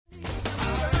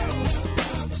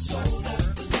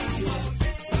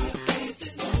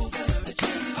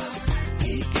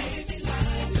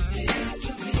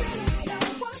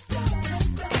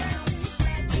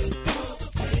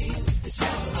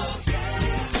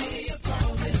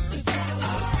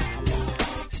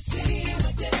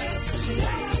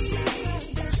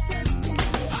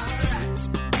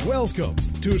Welcome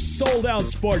to Sold Out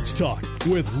Sports Talk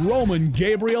with Roman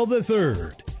Gabriel III.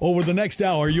 Over the next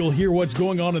hour, you'll hear what's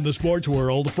going on in the sports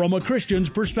world from a Christian's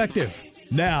perspective.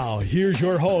 Now, here's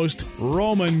your host,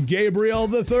 Roman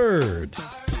Gabriel III.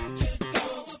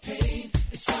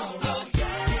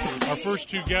 Our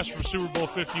first two guests from Super Bowl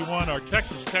 51 are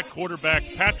Texas Tech quarterback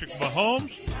Patrick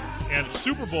Mahomes and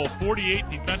Super Bowl 48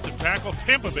 defensive tackle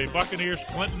Tampa Bay Buccaneers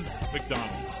Clinton McDonald.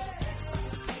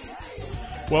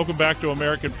 Welcome back to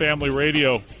American Family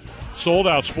Radio. Sold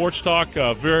Out Sports Talk,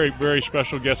 a very, very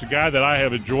special guest, a guy that I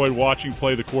have enjoyed watching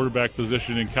play the quarterback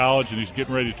position in college, and he's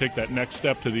getting ready to take that next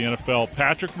step to the NFL.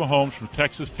 Patrick Mahomes from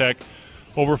Texas Tech,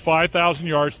 over 5,000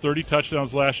 yards, 30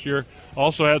 touchdowns last year.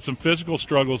 Also had some physical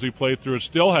struggles he played through and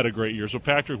still had a great year. So,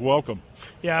 Patrick, welcome.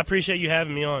 Yeah, I appreciate you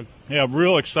having me on. Yeah, I'm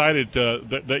real excited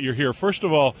that you're here. First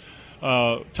of all,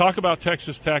 talk about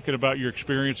Texas Tech and about your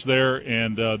experience there.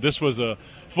 And this was a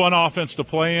fun offense to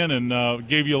play in and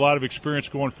gave you a lot of experience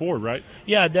going forward, right?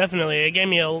 Yeah, definitely. It gave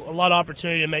me a lot of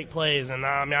opportunity to make plays, and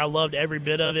I loved every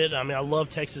bit of it. I love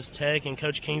Texas Tech, and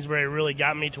Coach Kingsbury really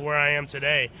got me to where I am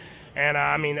today. And,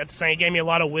 at the same, it gave me a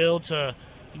lot of will to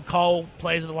call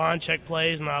plays at the line, check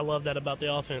plays, and I love that about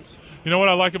the offense. You know what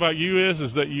I like about you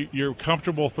is that you're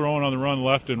comfortable throwing on the run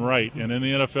left and right, and in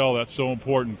the NFL that's so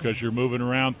important because you're moving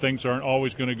around. Things aren't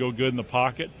always going to go good in the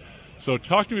pocket. So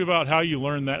talk to me about how you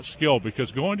learned that skill,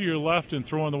 because going to your left and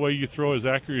throwing the way you throw, as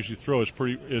accurate as you throw, is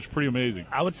pretty amazing.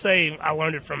 I would say I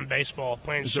learned it from baseball,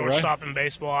 playing shortstop in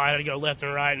baseball. I had to go left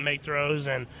and right and make throws,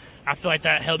 and I feel like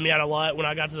that helped me out a lot when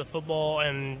I got to the football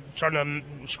and starting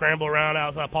to scramble around out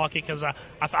of the pocket, because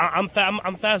I'm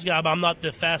a fast guy, but I'm not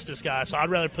the fastest guy. So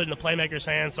I'd rather put in the playmaker's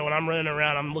hands. So when I'm running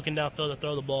around, I'm looking downfield to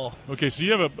throw the ball. Okay, so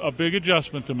you have a big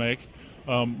adjustment to make.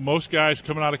 Most guys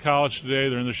coming out of college today,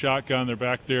 they're in the shotgun, they're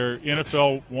back there.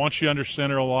 NFL wants you under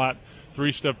center a lot.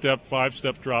 3-step depth,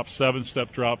 5-step drop,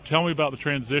 7-step drop. Tell me about the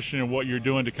transition and what you're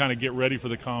doing to kind of get ready for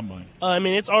the combine.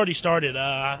 It's already started.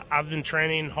 I've been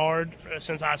training hard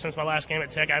since my last game at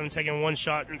Tech. I haven't taken one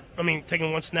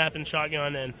snap in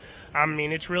shotgun, and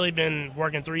it's really been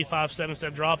working 3, 5,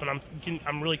 7-step drop, and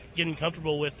I'm really getting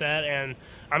comfortable with that, and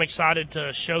I'm excited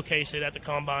to showcase it at the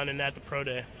combine and at the pro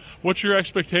day. What's your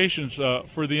expectations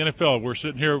for the NFL? We're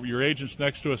sitting here, your agent's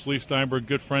next to us, Lee Steinberg,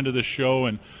 good friend of this show,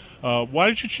 and why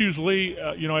did you choose Lee,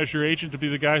 as your agent, to be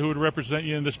the guy who would represent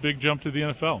you in this big jump to the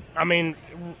NFL?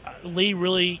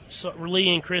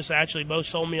 Lee and Chris actually both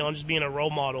sold me on just being a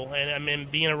role model,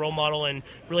 and being a role model and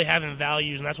really having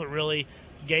values, and that's what really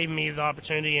gave me the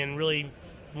opportunity and really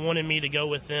wanted me to go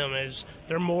with them. Is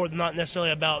they're more not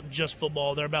necessarily about just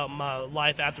football; they're about my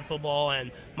life after football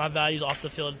and my values off the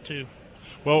field too.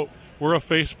 Well, we're a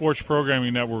Faith Sports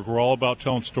Programming Network. We're all about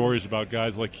telling stories about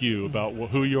guys like you, about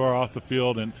who you are off the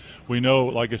field. And we know,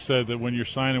 like I said, that when you're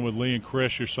signing with Lee and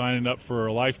Chris, you're signing up for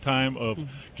a lifetime of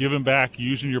giving back,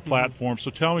 using your platform.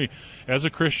 So tell me, as a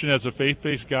Christian, as a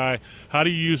faith-based guy, how do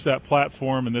you use that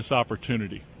platform and this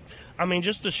opportunity?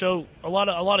 Just to show a lot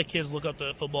of kids look up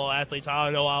to football athletes. I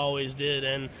know I always did,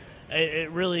 and it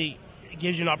really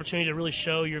gives you an opportunity to really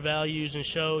show your values and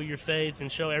show your faith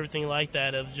and show everything like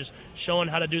that, of just showing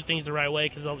how to do things the right way,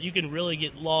 because you can really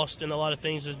get lost in a lot of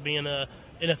things as being a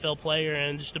NFL player,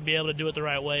 and just to be able to do it the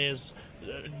right way is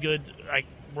a good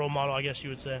role model, I guess you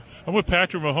would say. I'm with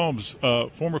Patrick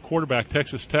Mahomes, former quarterback,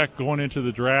 Texas Tech, going into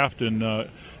the draft and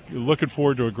looking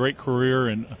forward to a great career.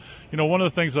 And one of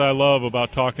the things that I love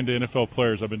about talking to NFL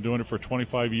players, I've been doing it for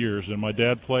 25 years, and my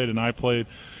dad played and I played,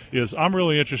 is I'm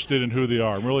really interested in who they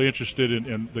are. I'm really interested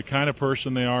in the kind of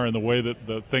person they are and the way that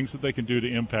the things that they can do to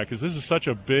impact, because this is such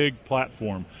a big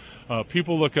platform.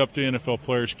 People look up to NFL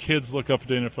players. Kids look up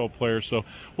to NFL players. So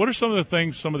what are some of the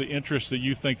things, some of the interests that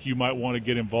you think you might want to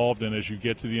get involved in as you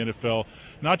get to the NFL,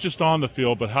 not just on the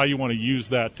field, but how you want to use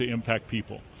that to impact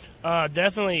people?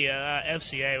 Definitely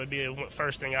FCA would be the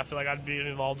first thing I feel like I'd be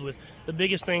involved with. The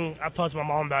biggest thing, I've talked to my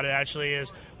mom about it actually, is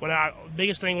one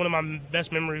of my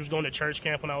best memories was going to church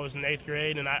camp when I was in 8th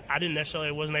grade, and I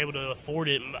wasn't able to afford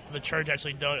it. The church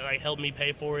actually helped me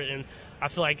pay for it, and I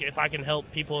feel like if I can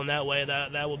help people in that way,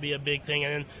 that will be a big thing.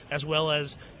 And then, as well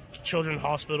as children's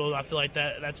hospitals, I feel like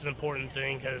that's an important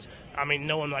thing, because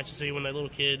no one likes to see when a little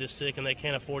kid is sick and they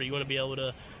can't afford it. You want to be able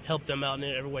to help them out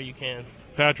in every way you can.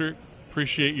 Patrick,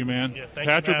 appreciate you, man. Yeah,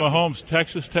 Patrick Mahomes,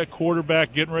 Texas Tech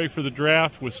quarterback, getting ready for the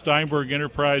draft with Steinberg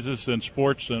Enterprises and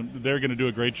Sports, and they're going to do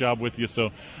a great job with you. So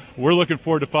we're looking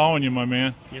forward to following you, my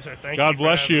man. Yes, sir. Thank you. God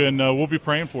bless you, and we'll be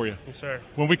praying for you. Yes, sir.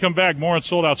 When we come back, more on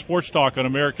Sold Out Sports Talk on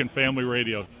American Family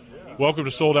Radio. Welcome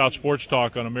to Sold Out Sports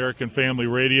Talk on American Family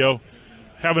Radio.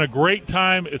 Having a great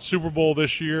time at Super Bowl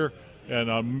this year,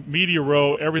 and Media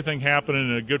Row, everything happening,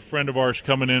 and a good friend of ours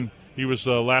coming in. He was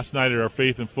last night at our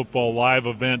Faith in Football Live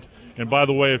event. And by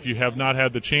the way, if you have not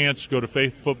had the chance, go to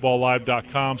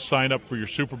faithfootballlive.com, sign up for your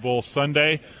Super Bowl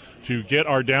Sunday to get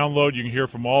our download. You can hear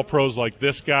from all pros like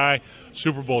this guy,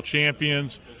 Super Bowl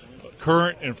champions,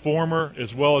 current and former,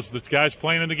 as well as the guys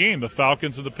playing in the game, the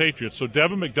Falcons and the Patriots. So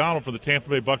Devin McDonald for the Tampa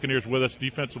Bay Buccaneers with us,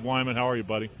 defensive lineman. How are you,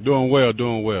 buddy? Doing well,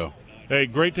 doing well. Hey,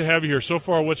 great to have you here. So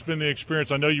far, what's been the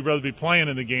experience? I know you'd rather be playing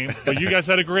in the game, but you guys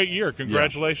had a great year.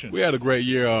 Congratulations. Yeah, we had a great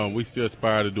year. We still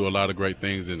aspire to do a lot of great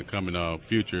things in the coming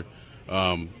future.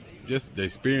 Just the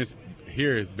experience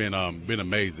here has been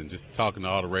amazing. Just talking to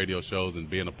all the radio shows and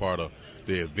being a part of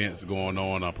the events going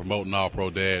on, promoting All Pro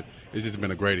Dad. It's just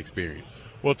been a great experience.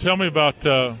 Well, tell me about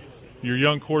your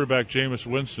young quarterback, Jameis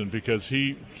Winston, because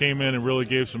he came in and really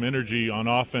gave some energy on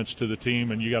offense to the team,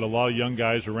 and you got a lot of young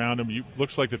guys around him.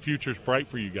 Looks like the future's bright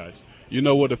for you guys. You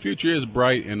know what? The future is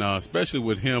bright, and especially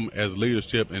with him as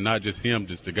leadership, and not just him,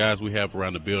 just the guys we have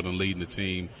around the building leading the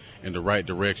team in the right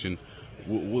direction.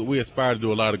 We aspire to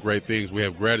do a lot of great things. We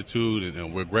have gratitude,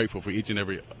 and we're grateful for each and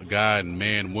every guy and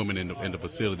man, woman in the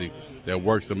facility that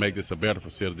works to make this a better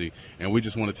facility. And we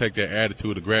just want to take that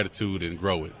attitude of gratitude and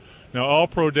grow it. Now,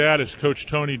 All-Pro Dad is Coach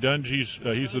Tony Dungy's.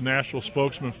 He's the national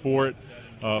spokesman for it.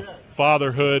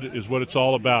 Fatherhood is what it's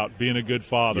all about, being a good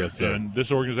father. Yes, sir. And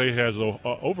this organization has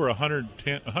over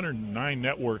 109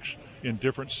 networks in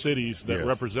different cities that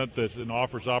represent this and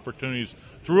offers opportunities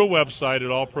through a website at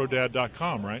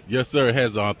allprodad.com, right? Yes, sir. It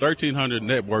has 1,300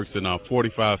 networks in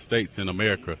 45 states in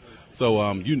America.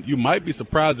 So you might be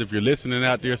surprised if you're listening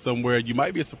out there somewhere. You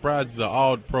might be surprised as an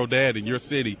All-Pro Dad in your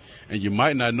city, and you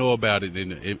might not know about it.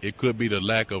 And it could be the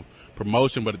lack of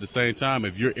promotion, but at the same time,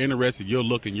 if you're interested, you'll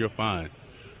look and you'll find.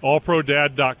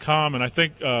 Allprodad.com, and I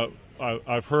think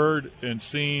I've heard and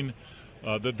seen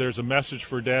that there's a message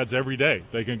for dads every day.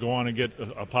 They can go on and get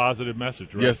a positive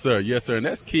message, right? Yes, sir. Yes, sir. And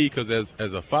that's key because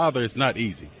as a father, it's not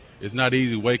easy. It's not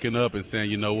easy waking up and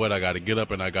saying, you know what, I got to get up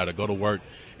and I got to go to work.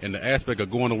 And the aspect of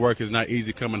going to work is not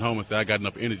easy coming home and say, I got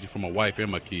enough energy for my wife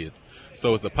and my kids.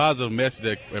 So it's a positive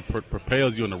message that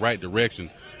propels you in the right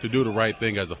direction to do the right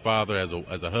thing as a father, as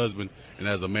a husband, and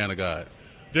as a man of God.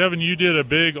 Devin, you did a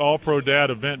big All-Pro Dad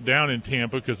event down in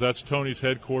Tampa because that's Tony's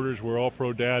headquarters where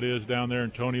All-Pro Dad is down there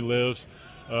and Tony lives.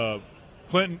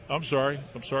 Clinton.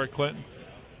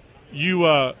 You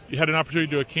had an opportunity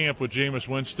to do a camp with Jameis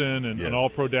Winston and an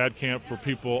All-Pro Dad camp for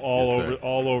people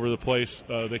all over the place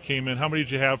that came in. How many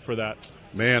did you have for that?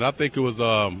 Man, I think it was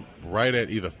right at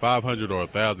either 500 or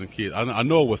 1,000 kids. I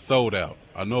know it was sold out.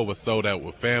 I know it was sold out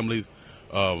with families,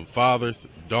 fathers,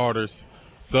 daughters,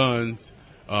 sons,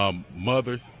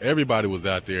 mothers. Everybody was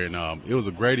out there, and it was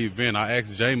a great event. I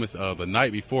asked Jameis the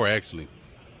night before, actually.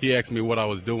 He asked me what I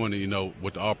was doing,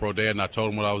 with the All-Pro Dad, and I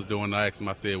told him what I was doing. And I asked him,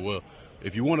 I said, well,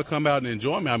 if you want to come out and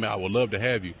enjoy me, I would love to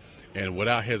have you. And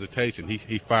without hesitation,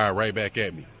 he fired right back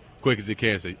at me, quick as he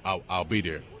can, say, I'll be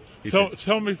there.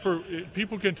 Tell me, for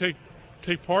people can take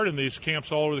part in these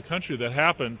camps all over the country that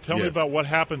happen. Tell me about what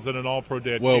happens at an All-Pro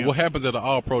Dad camp. Well, what happens at an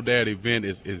All-Pro Dad event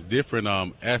is different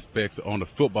aspects on the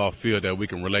football field that we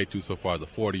can relate to so far as a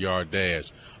 40-yard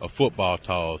dash, a football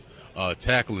toss,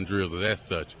 tackling drills, and as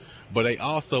such. But they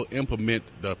also implement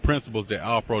the principles that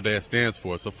All-Pro Dad stands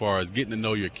for so far as getting to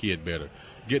know your kid better,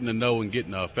 getting to know and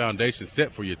getting a foundation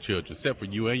set for your children, set for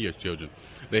you and your children.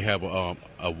 They have a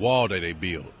wall that they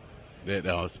build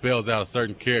that spells out a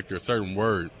certain character, a certain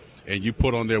word, and you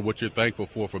put on there what you're thankful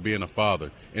for being a father.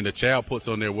 And the child puts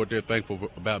on there what they're thankful for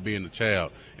about being a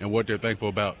child and what they're thankful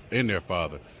about in their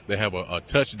father. They have a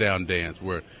touchdown dance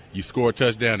where you score a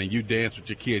touchdown and you dance with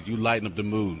your kids. You lighten up the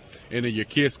mood. And then your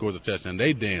kid scores a touchdown.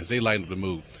 They dance. They lighten up the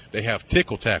mood. They have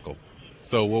tickle tackle.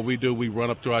 So what we do, we run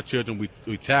up to our children.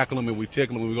 We tackle them and we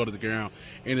tickle them when we go to the ground.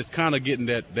 And it's kind of getting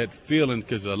that feeling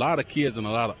because a lot of kids and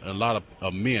a lot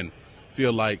of men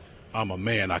feel like, I'm a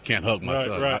man, I can't hug my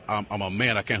son. Right. I'm a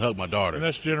man, I can't hug my daughter. And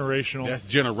that's generational. That's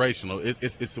generational.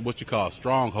 It's what you call a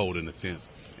stronghold in a sense.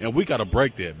 And we got to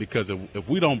break that because if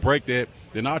we don't break that,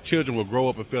 then our children will grow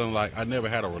up and feeling like I never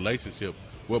had a relationship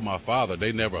with my father.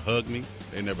 They never hugged me.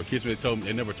 They never kissed me.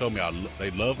 They never told me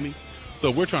they loved me.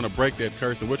 So we're trying to break that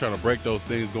curse, and we're trying to break those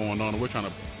things going on, and we're trying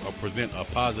to present a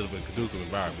positive and conducive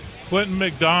environment. Clinton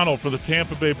McDonald for the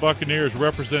Tampa Bay Buccaneers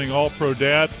representing All-Pro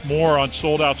Dad. More on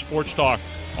Sold Out Sports Talk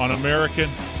on American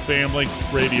Family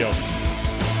Radio.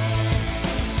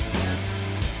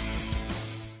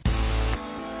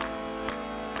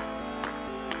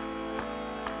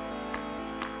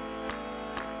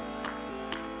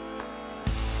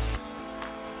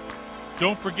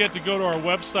 Don't forget to go to our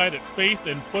website at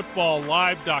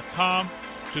faithandfootballlive.com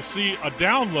to see a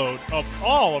download of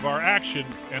all of our action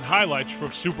and highlights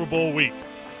from Super Bowl week.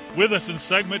 With us in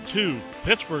segment 2,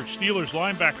 Pittsburgh Steelers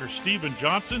linebacker Steven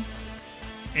Johnson.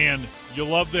 And you'll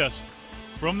love this.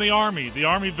 From the Army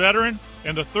veteran,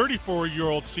 and the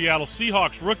 34-year-old Seattle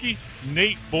Seahawks rookie,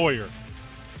 Nate Boyer.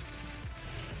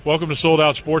 Welcome to Sold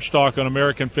Out Sports Talk on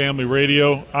American Family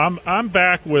Radio. I'm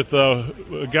back with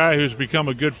a guy who's become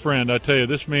a good friend. I tell you,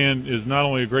 this man is not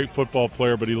only a great football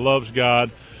player, but he loves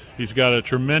God. He's got a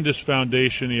tremendous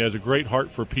foundation. He has a great heart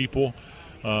for people.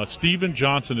 Steven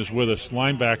Johnson is with us,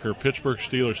 linebacker, Pittsburgh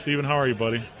Steelers. Steven, how are you,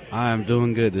 buddy? I'm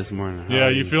doing good this morning. Yeah,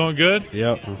 you feeling good?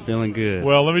 Yep, I'm feeling good.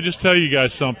 Well, let me just tell you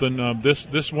guys something. This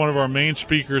is one of our main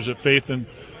speakers at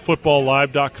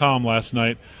faithandfootballlive.com last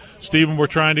night. Steven, we're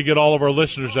trying to get all of our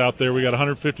listeners out there. We got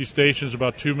 150 stations,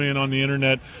 about 2 million on the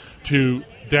internet, to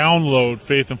download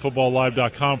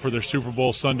faithandfootballlive.com for their Super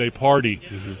Bowl Sunday party.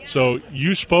 Mm-hmm. So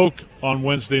you spoke on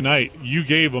Wednesday night. You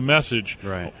gave a message.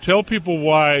 Right. Tell people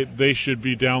why they should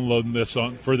be downloading this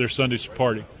for their Sunday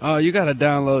party. You got to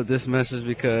download this message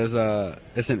because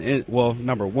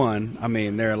number one, I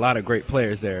mean, there are a lot of great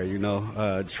players there,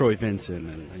 Troy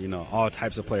Vincent and, all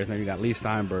types of players. Now you got Lee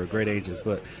Steinberg, great agents.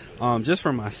 But just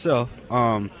for myself,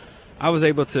 I was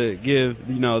able to give,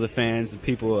 the fans and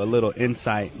people a little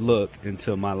insight look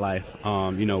into my life,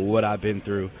 what I've been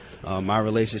through, my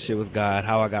relationship with God,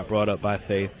 how I got brought up by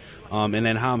faith, and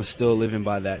then how I'm still living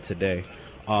by that today.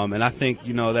 And I think,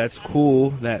 that's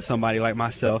cool that somebody like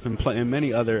myself and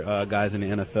many other guys in the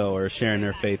NFL are sharing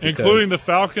their faith. Including the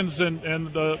Falcons and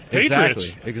the Patriots.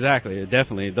 Exactly.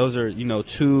 Definitely. Those are,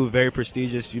 two very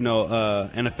prestigious,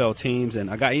 NFL teams. And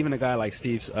I got even a guy like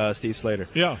Steve Slater.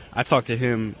 Yeah. I talk to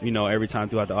him, every time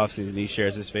throughout the offseason. He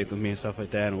shares his faith with me and stuff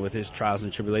like that and with his trials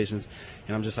and tribulations.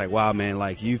 And I'm just like, wow, man,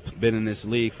 like you've been in this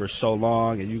league for so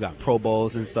long and you got Pro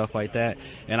Bowls and stuff like that.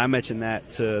 And I mentioned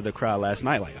that to the crowd last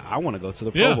night. Like, I want to go to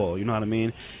the Pro Bowl, you know what I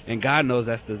mean? And God knows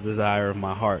that's the desire of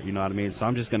my heart, you know what I mean? So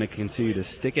I'm just going to continue to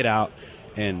stick it out.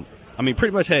 And, I mean,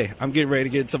 pretty much, hey, I'm getting ready to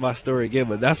get into my story again,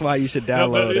 but that's why you should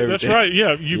download everything. That's right,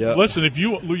 yeah. Listen, if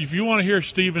you want to hear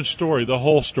Steven's story, the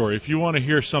whole story, if you want to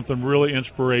hear something really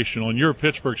inspirational, and you're a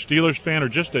Pittsburgh Steelers fan or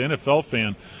just an NFL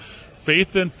fan,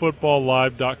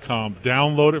 faithandfootballlive.com.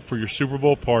 Download it for your Super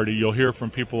Bowl party. You'll hear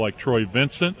from people like Troy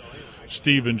Vincent,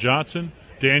 Steven Johnson,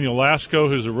 Daniel Lasco,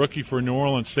 who's a rookie for New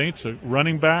Orleans Saints, a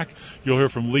running back. You'll hear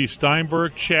from Lee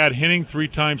Steinberg, Chad Henning,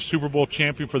 3-time Super Bowl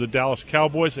champion for the Dallas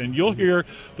Cowboys, and you'll hear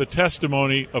the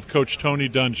testimony of Coach Tony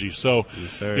Dungy. So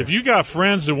if you got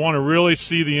friends that want to really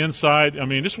see the inside, I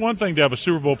mean, it's one thing to have a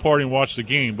Super Bowl party and watch the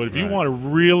game, but if you want to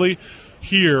really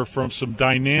hear from some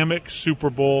dynamic Super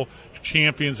Bowl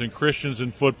champions and Christians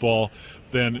in football,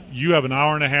 then you have an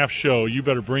hour-and-a-half show. You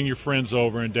better bring your friends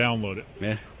over and download it.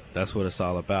 Yeah. That's what it's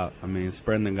all about. I mean,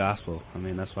 spreading the gospel. I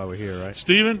mean, that's why we're here, right?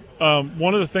 Steven,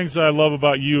 one of the things that I love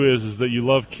about you is that you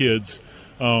love kids.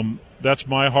 That's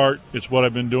my heart. It's what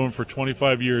I've been doing for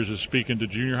 25 years is speaking to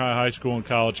junior high, high school, and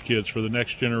college kids for the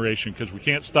next generation because we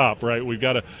can't stop, right? We've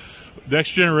got to –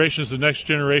 next generation is the next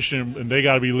generation, and they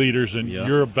got to be leaders, and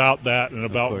you're about that and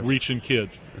about reaching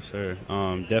kids. Yes, sir.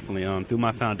 Definitely. Through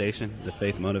my foundation, the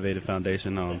Faith Motivated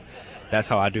Foundation, that's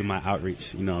how I do my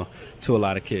outreach, to a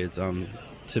lot of kids.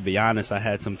 To be honest, I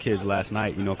had some kids last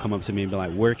night, come up to me and be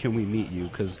like, where can we meet you?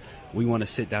 Because we want to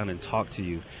sit down and talk to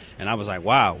you. And I was like,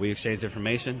 wow, we exchanged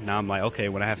information. Now I'm like, okay,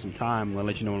 when I have some time, I'm going to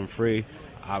let you know when I'm free.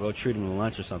 I'll go treat them to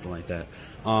lunch or something like that.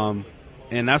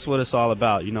 And that's what it's all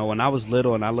about. When I was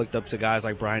little and I looked up to guys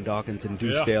like Brian Dawkins and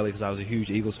Deuce Staley because I was a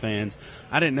huge Eagles fan,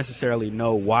 I didn't necessarily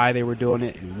know why they were doing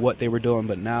it and what they were doing.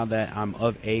 But now that I'm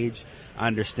of age, I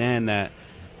understand that,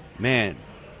 man,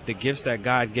 the gifts that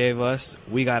God gave us,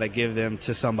 we got to give them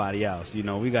to somebody else.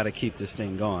 We got to keep this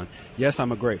thing going. Yes,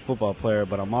 I'm a great football player,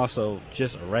 but I'm also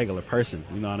just a regular person.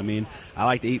 You know what I mean? I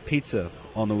like to eat pizza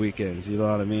on the weekends. You know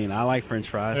what I mean? I like French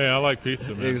fries. Hey, I like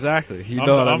pizza, man. Exactly. You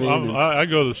know what I mean? I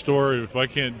go to the store. If I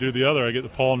can't do the other, I get the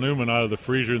Paul Newman out of the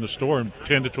freezer in the store in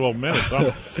 10 to 12 minutes.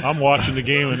 I'm watching the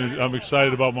game, and I'm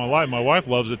excited about my life. My wife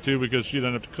loves it, too, because she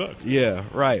doesn't have to cook. Yeah,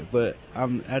 right. But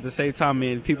at the same time,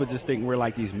 man, people just think we're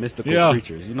like these mystical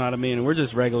creatures. You know what I mean? And we're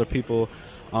just regular people,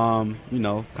 kind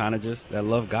of just that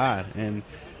love God. And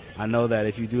I know that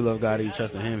if you do love God and you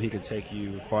trust in Him, He can take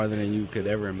you farther than you could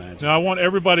ever imagine. Now, I want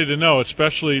everybody to know,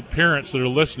 especially parents that are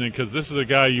listening, because this is a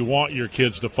guy you want your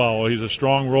kids to follow. He's a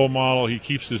strong role model. He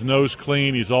keeps his nose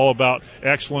clean. He's all about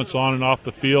excellence on and off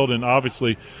the field. And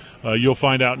obviously, you'll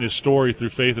find out in his story through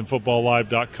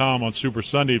faithandfootballlive.com on Super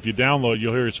Sunday. If you download,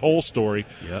 you'll hear his whole story.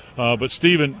 Yep. But,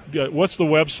 Steven, what's the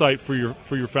website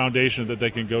for your foundation that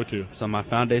they can go to? So my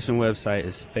foundation website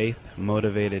is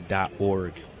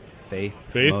faithmotivated.org.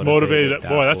 faithmotivated.org.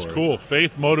 Boy, that's cool.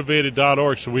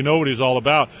 Faithmotivated.org. So we know what he's all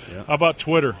about. Yep. How about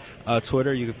Twitter?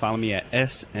 Twitter, you can follow me at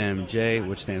SMJ,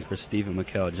 which stands for Stephen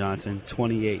McKell Johnson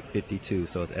 2852.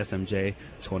 So it's SMJ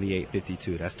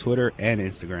 2852. That's Twitter and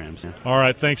Instagram. So. All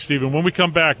right, thanks, Stephen. When we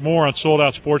come back, more on Sold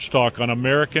Out Sports Talk on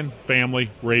American Family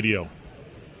Radio.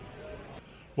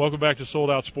 Welcome back to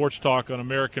Sold Out Sports Talk on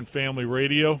American Family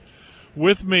Radio.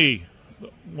 With me,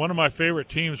 one of my favorite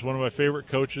teams, one of my favorite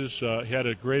coaches. He had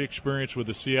a great experience with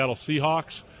the Seattle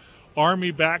Seahawks.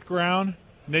 Army background.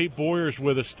 Nate Boyer's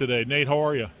with us today. Nate, how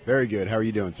are you? Very good. How are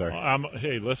you doing, sir?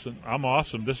 Hey, listen, I'm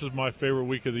awesome. This is my favorite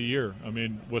week of the year. I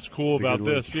mean, what's cool about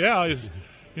this, is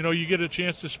you get a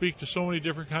chance to speak to so many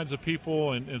different kinds of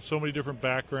people and so many different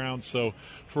backgrounds. So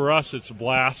for us, it's a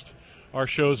blast. Our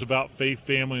show's about faith,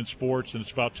 family, and sports, and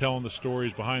it's about telling the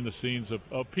stories behind the scenes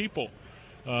of people.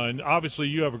 And obviously,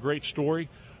 you have a great story.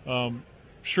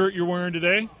 Shirt you're wearing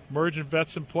today, Emerging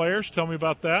Vets and Players. Tell me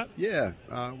about that. Yeah,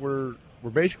 we're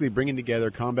basically bringing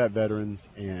together combat veterans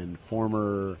and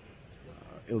former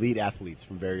elite athletes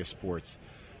from various sports,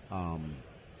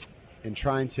 and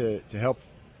trying to help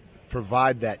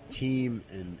provide that team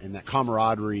and that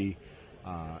camaraderie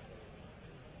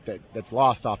that's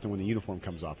lost often when the uniform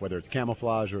comes off, whether it's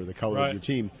camouflage or the color of your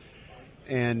team.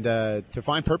 And to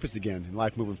find purpose again in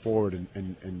life moving forward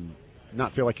and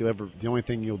not feel like the only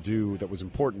thing you'll do that was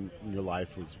important in your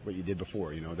life was what you did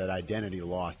before. That identity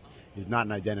loss is not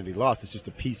an identity loss. It's just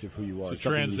a piece of who you are. It's a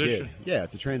transition. You did. Yeah,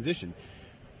 it's a transition.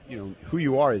 Who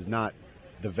you are is not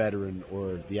the veteran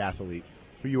or the athlete.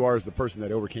 Who you are is the person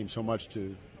that overcame so much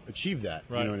to achieve that.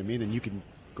 Right. You know what I mean? And you can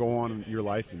go on in your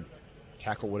life and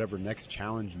tackle whatever next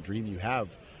challenge and dream you have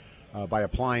by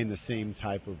applying the same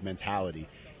type of mentality.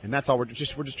 And that's all we're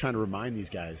just trying to remind these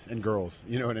guys and girls,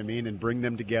 you know what I mean, and bring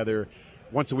them together.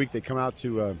 Once a week they come out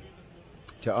to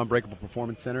Unbreakable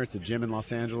Performance Center. It's a gym in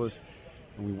Los Angeles.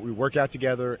 And we work out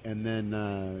together, and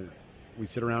then we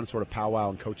sit around and sort of powwow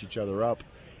and coach each other up.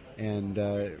 And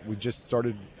we just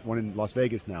started one in Las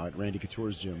Vegas now at Randy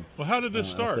Couture's gym. Well, how did this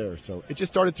start? There. So it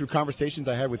just started through conversations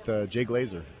I had with Jay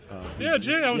Glazer.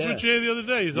 Jay. I was with Jay the other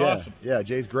day. He's awesome. Yeah,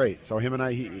 Jay's great. So him and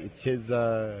I, it's his.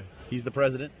 He's the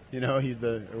president.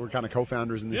 We're kind of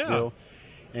co-founders in this deal.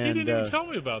 And, he didn't even tell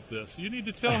me about this. You need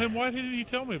to tell him, why didn't he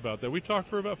tell me about that? We talked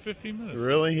for about 15 minutes.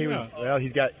 Really?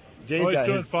 Jay's got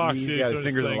his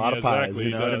fingers in a lot of pies, exactly,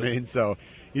 you know what I mean? So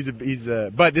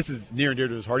but this is near and dear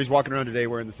to his heart. He's walking around today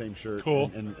wearing the same shirt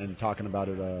and talking about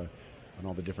it on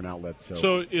all the different outlets.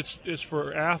 So it's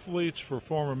for athletes, for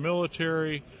former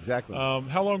military. Exactly.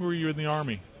 How long were you in the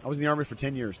Army? I was in the Army for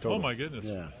 10 years total. Oh, my goodness.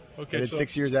 Yeah. Okay, I did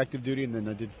 6 years active duty, and then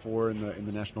I did 4 in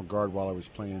the National Guard while I was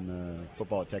playing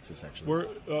football at Texas, actually.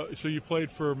 So you played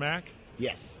for Mac?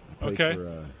 Yes. I played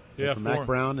for Mac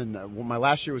Brown, and my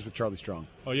last year was with Charlie Strong.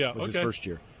 Oh, yeah. It was his first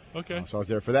year. Okay. So I was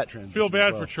there for that transition. Feel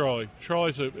bad for Charlie.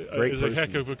 Charlie's a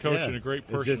heck of a coach and a great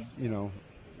person. It's just,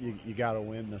 you got to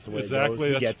win. That's the way it goes.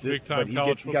 He gets it. But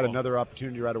he's got another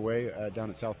opportunity right away down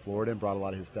at South Florida and brought a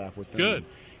lot of his staff with him. Good.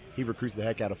 He recruits the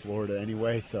heck out of Florida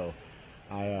anyway, so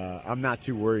I'm not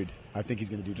too worried. I think he's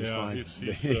going to do just fine.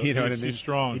 You know what I mean? He's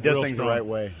strong. He does things the right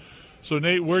way. So,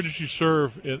 Nate, where did you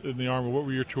serve in the Army? What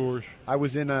were your tours? I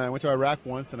went to Iraq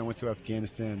once, and I went to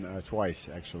Afghanistan twice,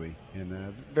 actually, and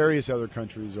various other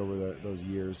countries over those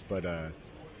years. But,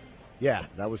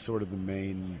 that was sort of the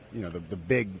main, the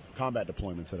big combat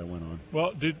deployments that I went on.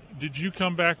 Well, did you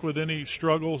come back with any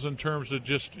struggles in terms of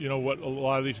just, what a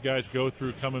lot of these guys go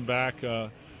through coming back, the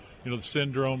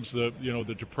syndromes,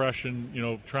 the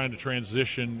depression, trying to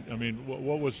transition? I mean,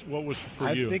 what was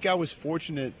for you? I think I was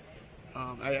fortunate.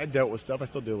 I dealt with stuff. I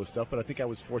still deal with stuff, but I think I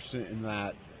was fortunate in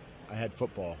that I had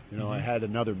football. I had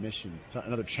another mission,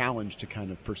 another challenge to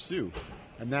kind of pursue,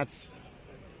 and that's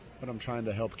what I'm trying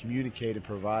to help communicate and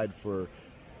provide for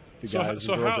the guys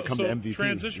and girls that come to MVP.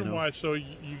 Transition-wise, so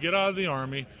you get out of the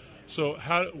Army. So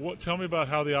tell me about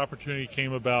how the opportunity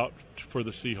came about for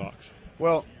the Seahawks.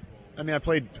 Well, I mean, I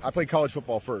played college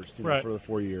football first for the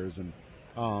 4 years, and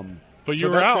but you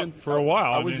were out for a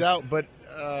while. I was out, but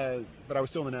I was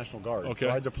still in the National Guard. Okay.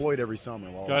 So I deployed every summer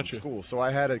while I was in school. So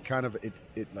I had a kind of it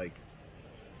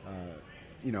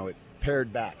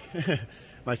pared back.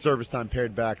 My service time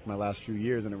pared back my last few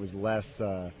years, and it was less.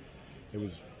 It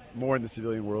was more in the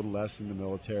civilian world, less in the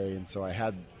military, and so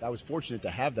I was fortunate to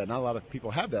have that. Not a lot of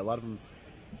people have that. A lot of them,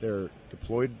 they're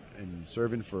deployed and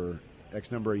serving for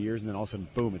X number of years, and then all of a sudden,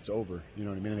 boom, it's over. You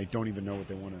know what I mean? And they don't even know what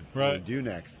they want to do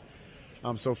next.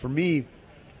 So for me,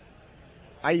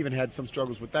 I even had some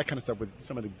struggles with that kind of stuff, with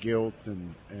some of the guilt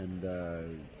and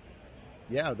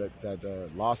that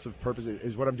loss of purpose.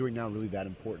 Is what I'm doing now really that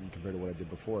important compared to what I did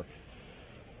before?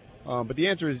 But the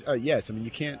answer is yes. I mean,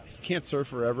 you can't serve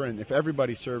forever, and if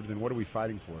everybody serves, then what are we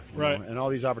fighting for? You know? And all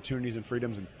these opportunities and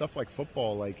freedoms and stuff like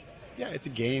football, like, yeah, it's a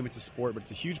game, it's a sport, but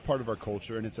it's a huge part of our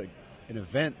culture, and it's an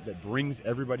event that brings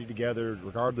everybody together,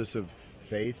 regardless of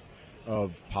faith,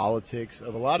 of politics,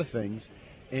 of a lot of things.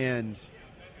 And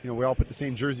we all put the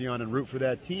same jersey on and root for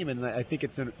that team, and I think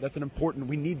that's an important.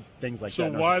 We need things like that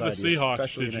in our society, the Seahawks,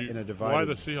 especially in a divided why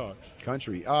the Seahawks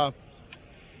country. I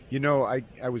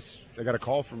got a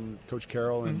call from Coach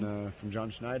Carroll and from John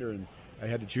Schneider, and I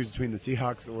had to choose between the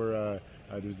Seahawks or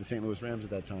there was the St. Louis Rams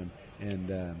at that time, and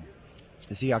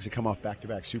the Seahawks had come off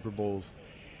back-to-back Super Bowls,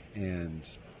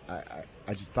 and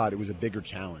I just thought it was a bigger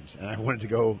challenge, and I wanted to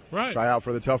go try out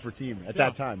for the tougher team at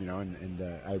that time, and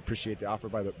I appreciate the offer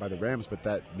by the Rams, but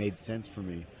that made sense for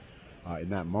me in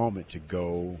that moment to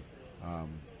go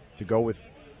with.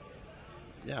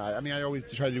 Yeah, I mean, I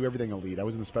always try to do everything elite. I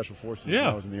was in the Special Forces when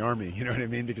I was in the Army, you know what I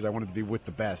mean? Because I wanted to be with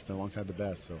the best and alongside the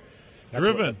best. So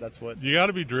that's what you got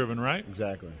to be driven, right?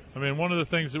 Exactly. I mean, one of the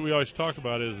things that we always talk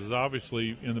about is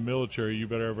obviously in the military you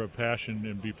better have a passion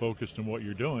and be focused on what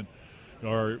you're doing,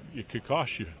 or it could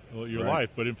cost you your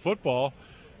life. But in football,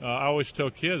 I always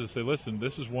tell kids, I say, listen,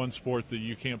 this is one sport that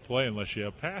you can't play unless you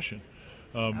have passion.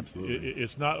 Absolutely.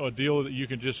 It's not a deal that you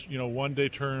can just, one day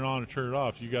turn it on and turn it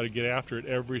off. You got to get after it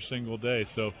every single day.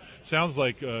 So sounds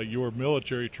like your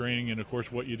military training and, of course,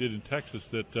 what you did in Texas,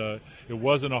 that it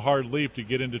wasn't a hard leap to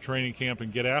get into training camp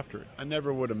and get after it. I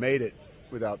never would have made it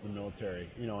without the military,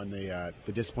 and the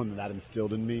discipline that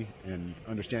instilled in me and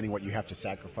understanding what you have to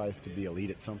sacrifice to be elite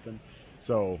at something.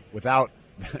 So without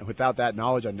that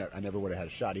knowledge, I never would have had a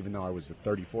shot, even though I was a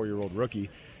 34-year-old rookie.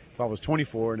 If I was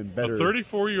 24 and in better, a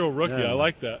 34-year-old rookie, I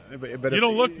like that. But you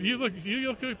look like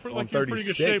you're in pretty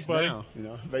good shape, buddy. Now,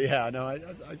 But yeah, no,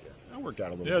 I worked out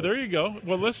a little bit. Yeah, there you go.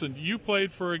 Well, listen, you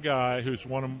played for a guy who's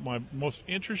one of my most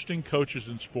interesting coaches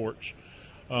in sports,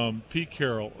 Pete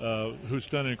Carroll, who's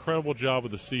done an incredible job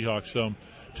with the Seahawks.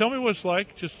 Tell me what it's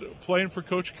like just playing for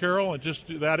Coach Carroll and just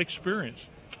that experience.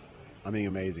 I mean,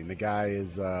 amazing. The guy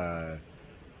is.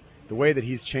 The way that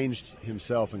he's changed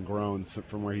himself and grown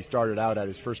from where he started out at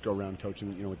his first go-around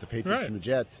coaching, with the Patriots and the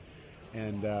Jets,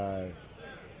 and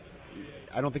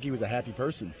I don't think he was a happy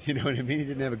person. You know what I mean? He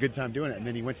didn't have a good time doing it, and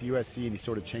then he went to USC and he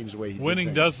sort of changed the way he did Winning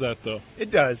things. Does that, though.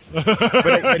 It does,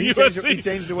 but he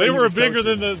changed the way they he were was bigger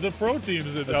coaching. than the pro teams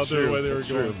out there the way they were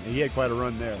going. He had quite a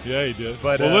run there. Yeah, he did.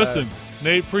 But listen,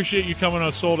 Nate, appreciate you coming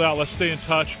on Sold Out. Let's stay in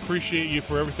touch. Appreciate you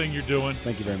for everything you're doing.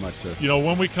 Thank you very much, sir.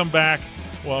 When we come back,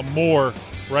 more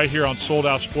right here on Sold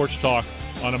Out Sports Talk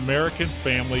on American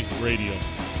Family Radio.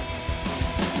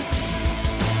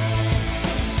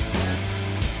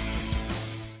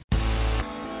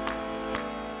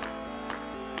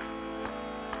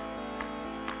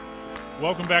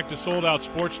 Welcome back to Sold Out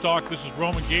Sports Talk. This is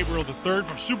Roman Gabriel III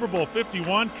from Super Bowl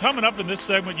 51. Coming up in this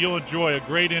segment, you'll enjoy a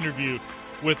great interview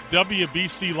with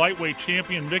WBC lightweight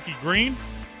champion Mickey Green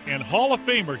and Hall of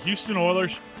Famer Houston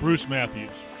Oilers Bruce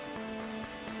Matthews.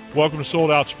 Welcome to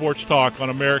Sold Out Sports Talk on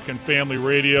American Family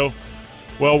Radio.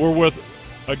 Well, we're with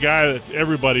a guy that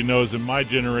everybody knows in my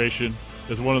generation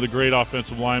is one of the great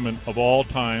offensive linemen of all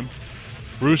time.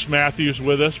 Bruce Matthews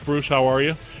with us. Bruce, how are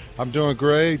you? I'm doing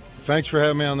great. Thanks for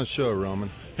having me on the show,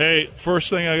 Roman. Hey, first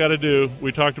thing I got to do,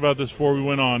 we talked about this before we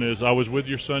went on, is I was with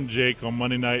your son Jake on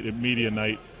Monday night at media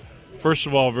night. First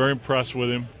of all, very impressed with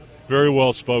him, very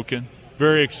well spoken,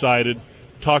 very excited.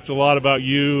 Talked a lot about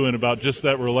you and about just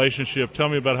that relationship. Tell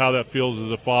me about how that feels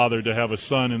as a father to have a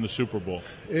son in the Super Bowl.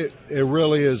 It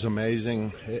really is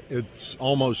amazing. It's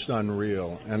almost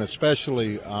unreal, and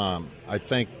especially I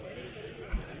think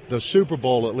the Super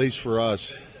Bowl, at least for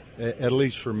us, at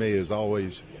least for me, is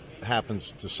always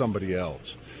happens to somebody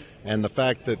else. And the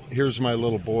fact that here's my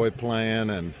little boy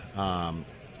playing, and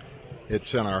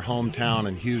it's in our hometown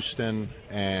in Houston,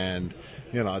 and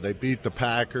they beat the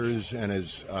Packers and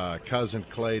his cousin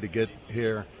Clay to get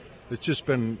here. It's just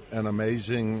been an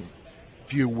amazing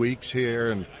few weeks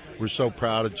here, and we're so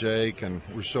proud of Jake, and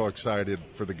we're so excited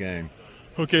for the game.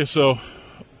 Okay, so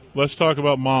let's talk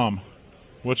about Mom.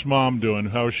 What's Mom doing?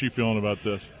 How is she feeling about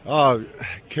this?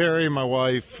 Carrie, my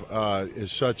wife,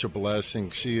 is such a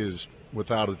blessing. She is,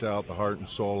 without a doubt, the heart and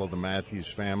soul of the Matthews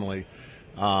family.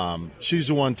 She's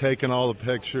the one taking all the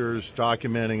pictures,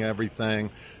 documenting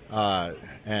everything.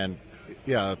 And,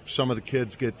 yeah, some of the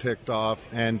kids get ticked off,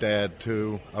 and Dad,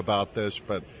 too, about this.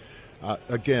 But,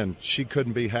 again, she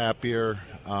couldn't be happier.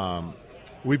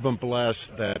 We've been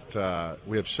blessed that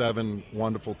we have 7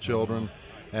 wonderful children.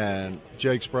 And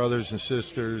Jake's brothers and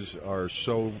sisters are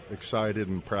so excited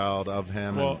and proud of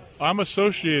him. Well, I'm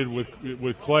associated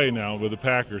with Clay now, with the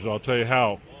Packers. I'll tell you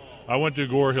how. I went to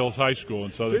Gore Hills High School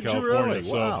in Southern California.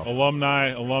 Really? Wow. So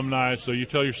alumni. So you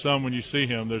tell your son when you see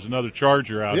him, there's another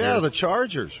Charger out there. Yeah, the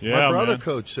Chargers. Yeah, my brother man.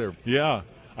 coached there. Yeah.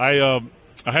 I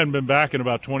hadn't been back in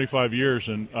about 25 years,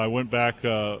 and I went back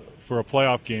for a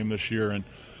playoff game this year. And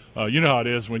you know how it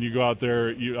is when you go out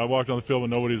there. I walked on the field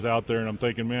and nobody's out there, and I'm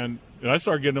thinking, man, and I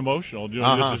started getting emotional.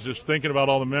 Just thinking about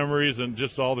all the memories and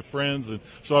just all the friends. And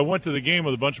so I went to the game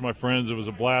with a bunch of my friends. It was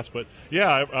a blast. But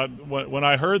yeah, when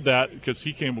I heard that, because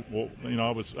he came,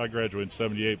 I graduated in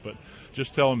 '78, but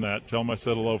just tell him that. Tell him I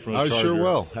said hello from the Charger. I sure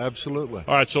will. Absolutely.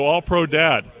 All right, so All Pro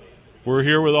Dad. We're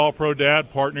here with All Pro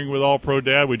Dad, partnering with All Pro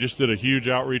Dad. We just did a huge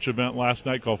outreach event last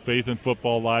night called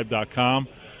faithinfootballlive.com.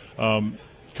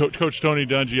 Coach Tony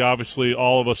Dungy, obviously,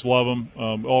 all of us love him.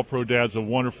 All Pro Dad's a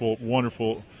wonderful,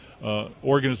 wonderful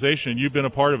organization. You've been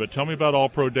a part of it. Tell me about All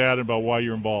Pro Dad and about why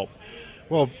you're involved.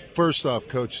 Well, first off,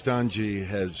 Coach Dungy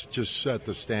has just set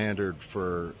the standard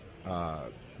for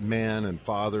men and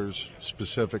fathers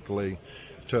specifically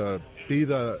to be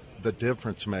the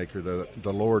difference maker that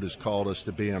the Lord has called us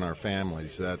to be in our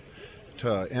families, that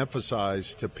to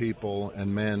emphasize to people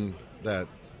and men that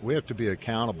we have to be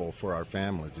accountable for our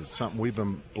families. It's something we've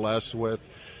been blessed with,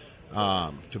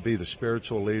 to be the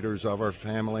spiritual leaders of our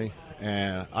family.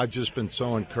 And I've just been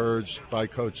so encouraged by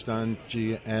Coach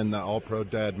Dungy and the All Pro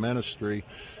Dad ministry,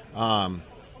 and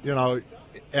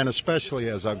especially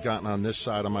as I've gotten on this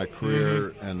side of my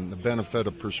career and the benefit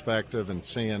of perspective and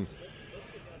seeing,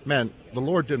 man, the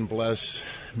Lord didn't bless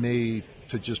me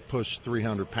to just push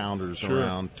 300-pounders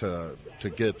around to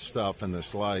get stuff in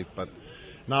this life, but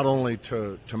not only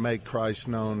to make Christ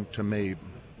known to me,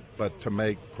 but to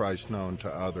make Christ known to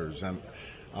others. And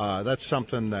that's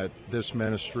something that this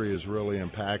ministry has really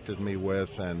impacted me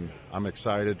with, and I'm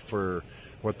excited for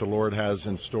what the Lord has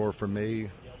in store for me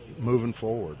moving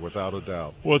forward, without a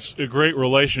doubt. Well, it's a great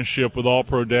relationship with All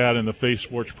Pro Dad and the Faith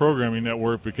Sports Programming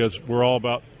Network, because we're all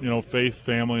about, faith,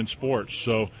 family, and sports.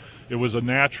 So it was a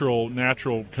natural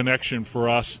connection for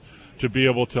us to be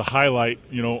able to highlight,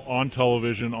 on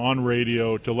television, on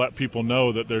radio, to let people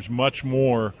know that there's much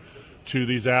more to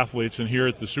these athletes and here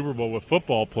at the Super Bowl with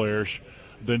football players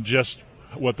than just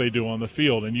what they do on the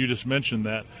field. And you just mentioned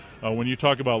that. When you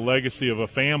talk about legacy of a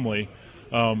family,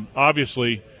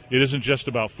 obviously it isn't just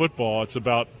about football. It's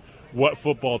about what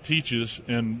football teaches.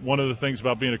 And one of the things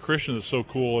about being a Christian that's so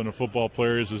cool in a football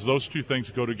player is those two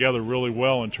things go together really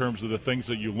well in terms of the things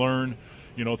that you learn,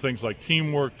 things like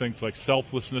teamwork, things like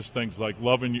selflessness, things like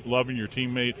loving your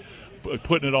teammate,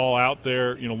 putting it all out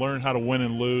there, learn how to win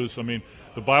and lose. I mean,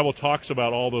 the Bible talks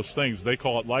about all those things. They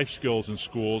call it life skills in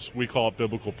schools. We call it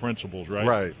biblical principles, right?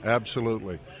 Right,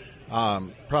 absolutely.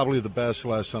 Probably the best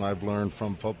lesson I've learned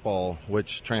from football,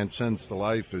 which transcends the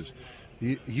life, is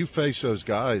you face those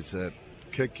guys that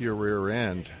kick your rear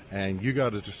end, and you got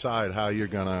to decide how you're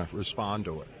going to respond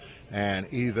to it. And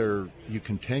either you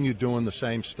continue doing the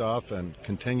same stuff and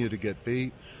continue to get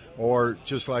beat, or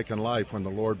just like in life, when the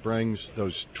Lord brings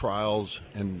those trials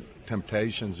and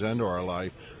temptations into our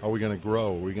life, are we going to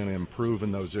grow? Are we going to improve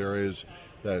in those areas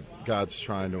that God's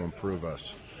trying to improve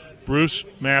us? Bruce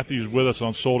Matthews with us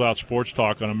on Sold Out Sports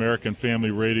Talk on American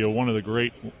Family Radio, one of the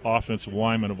great offensive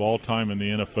linemen of all time in the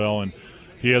NFL, and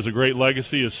he has a great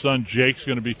legacy. His son Jake's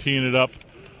going to be teeing it up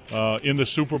in the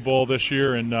Super Bowl this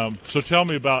year. And so tell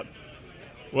me about,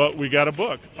 well, we got a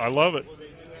book. I love it.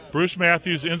 Bruce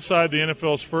Matthews, Inside the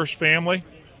NFL's First Family.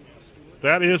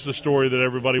 That is the story that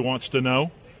everybody wants to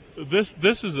know. This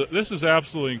is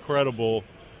absolutely incredible.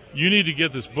 You need to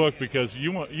get this book, because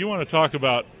you want to talk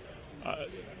about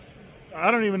I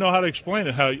don't even know how to explain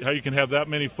it, how you can have that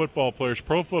many football players,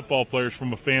 pro football players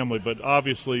from a family, but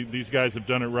obviously these guys have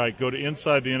done it right. Go to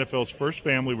Inside the NFL's First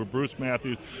Family with Bruce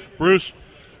Matthews. Bruce,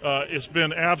 it's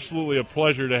been absolutely a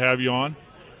pleasure to have you on.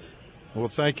 Well,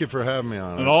 thank you for having me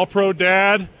on. An All-Pro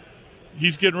dad.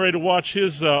 He's getting ready to watch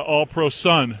his All-Pro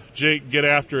son, Jake, get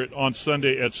after it on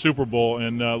Sunday at Super Bowl.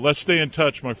 And let's stay in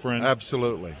touch, my friend.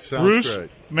 Absolutely. Sounds Bruce great.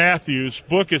 Matthews'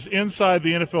 book is Inside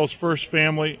the NFL's First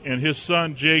Family, and his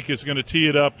son, Jake, is going to tee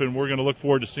it up, and we're going to look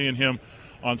forward to seeing him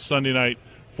on Sunday night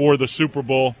for the Super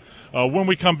Bowl. When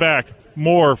we come back,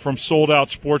 more from Sold Out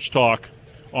Sports Talk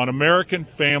on American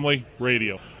Family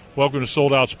Radio. Welcome to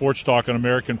Sold Out Sports Talk on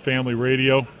American Family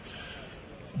Radio.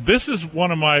 This is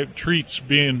one of my treats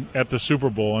being at the Super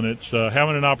Bowl, and it's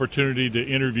having an opportunity to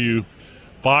interview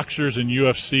boxers and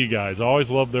UFC guys. I always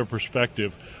love their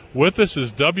perspective. With us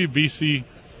is WBC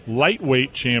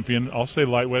lightweight champion. I'll say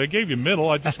lightweight. I gave you middle.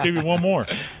 I just gave you one more.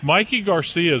 Mikey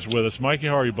Garcia is with us. Mikey,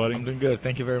 how are you, buddy? I'm doing good.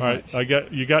 Thank you very much. All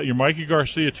right, you got your Mikey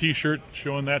Garcia T-shirt,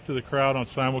 showing that to the crowd on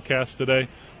simulcast today.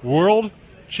 World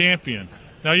champion.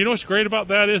 Now, you know what's great about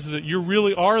that is that you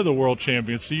really are the world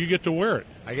champion, so you get to wear it.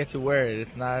 I get to wear it.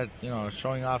 It's not,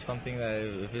 showing off something that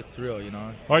if it's real,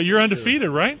 All right, you're undefeated,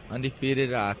 right?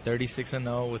 Undefeated,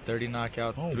 36-0 with 30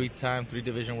 knockouts, 3-time,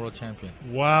 3-division world champion.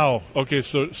 Wow. Okay,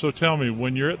 so tell me,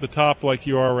 when you're at the top like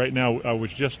you are right now, I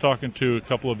was just talking to a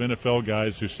couple of NFL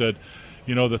guys who said,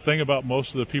 the thing about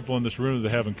most of the people in this room that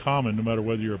they have in common, no matter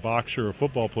whether you're a boxer or a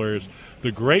football player, is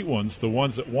the great ones, the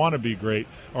ones that want to be great,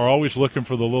 are always looking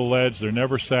for the little edge. They're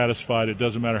never satisfied. It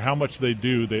doesn't matter how much they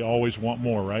do. They always want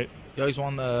more, right? You always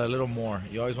want a little more.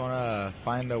 You always want to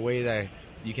find a way that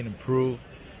you can improve.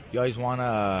 You always want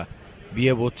to be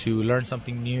able to learn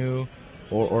something new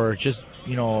or just,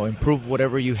 improve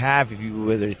whatever you have,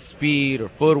 whether it's speed or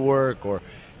footwork or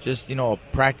just,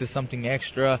 practice something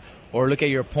extra. Or look at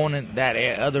your opponent that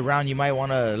other round. You might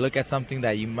want to look at something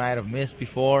that you might have missed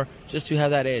before, just to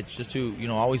have that edge, just to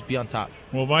always be on top.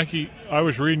 Well, Mikey, I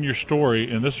was reading your story,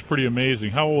 and this is pretty amazing.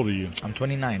 How old are you? I'm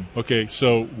 29. Okay,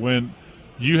 so when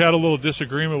you had a little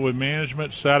disagreement with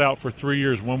management, sat out for 3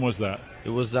 years, when was that?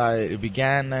 It was. It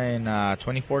began in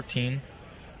 2014.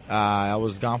 I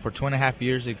was gone for 2.5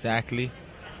 years exactly.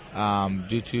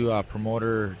 Due to a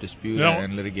promoter dispute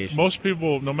and litigation. Most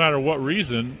people, no matter what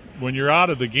reason, when you're out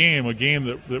of the game, a game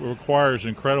that requires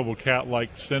incredible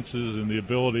cat-like senses and the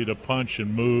ability to punch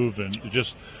and move and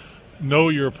just know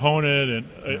your opponent,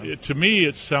 and to me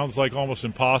it sounds like almost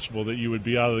impossible that you would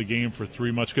be out of the game for 3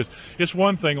 months, because it's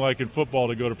one thing like in football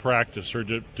to go to practice or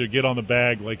to get on the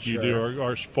bag like you do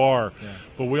or spar,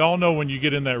 but we all know when you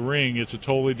get in that ring it's a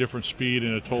totally different speed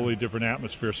and a totally different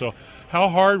atmosphere. So how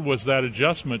hard was that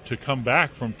adjustment to come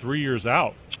back from 3 years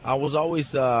out? I was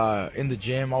always in the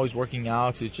gym, always working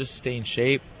out to just stay in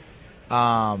shape.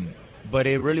 But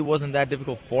it really wasn't that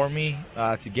difficult for me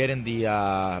to get in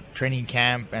the training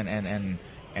camp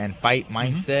and fight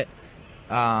mindset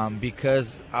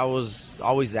because I was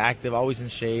always active, always in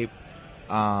shape.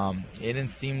 It didn't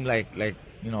seem like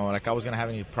I was gonna have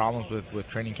any problems with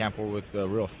training camp or with a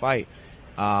real fight.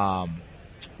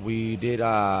 We did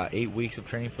 8 weeks of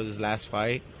training for this last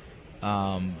fight.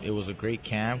 It was a great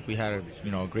camp. We had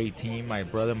a great team. My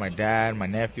brother, my dad, my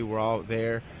nephew were all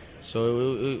there.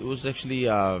 So it was actually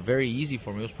very easy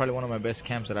for me. It was probably one of my best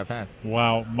camps that I've had.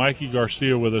 Wow. Mikey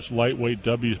Garcia with us, lightweight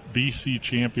WBC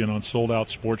champion on Sold Out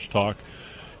Sports Talk.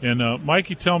 And,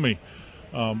 Mikey, tell me,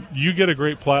 you get a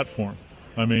great platform.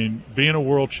 I mean, being a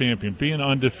world champion, being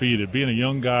undefeated, being a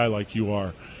young guy like you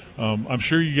are, I'm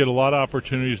sure you get a lot of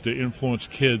opportunities to influence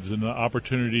kids and the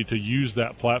opportunity to use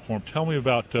that platform. Tell me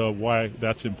about why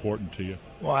that's important to you.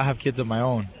 Well, I have kids of my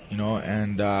own,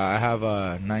 and I have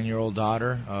a 9-year-old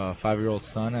daughter, a 5-year-old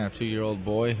son, and a 2-year-old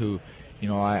boy who,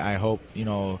 I hope,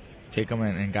 take them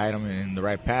and guide them in the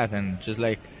right path. And just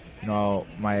like,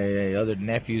 my other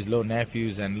nephews, little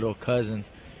nephews, and little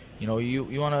cousins, you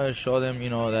want to show them,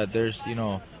 that there's,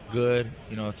 good,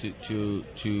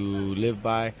 to live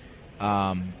by.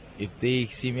 If they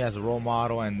see me as a role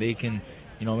model and they can,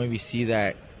 maybe see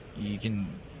that you can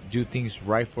do things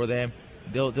right for them,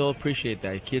 they'll appreciate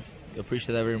that. Kids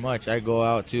appreciate that very much. I go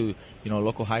out to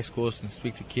local high schools and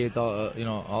speak to kids all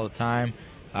the time.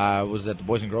 I was at the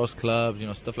Boys and Girls Clubs,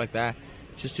 stuff like that,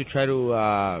 just to try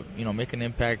to make an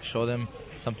impact, show them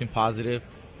something positive.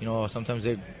 Sometimes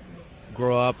they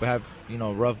grow up, have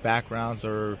rough backgrounds,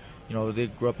 or they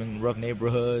grew up in rough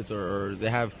neighborhoods, or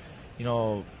they have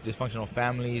dysfunctional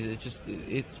families.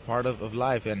 It's part of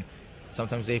life, and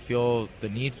sometimes they feel the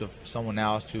need of someone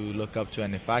else to look up to.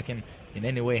 And if I can in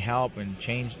any way help and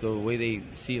change the way they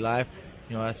see life,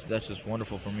 that's just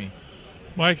wonderful for me.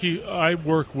 Mikey, I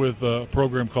work with a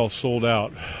program called Sold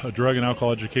Out, a drug and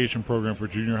alcohol education program for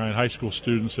junior high and high school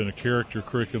students, and a character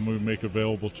curriculum we make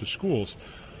available to schools.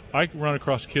 I run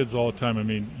across kids all the time. I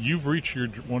mean, you've reached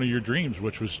one of your dreams,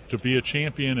 which was to be a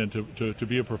champion and to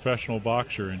be a professional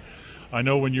boxer. And I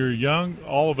know when you're young,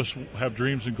 all of us have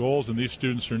dreams and goals, and these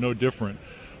students are no different.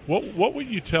 What would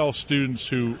you tell students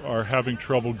who are having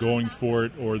trouble going for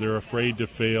it, or they're afraid to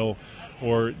fail,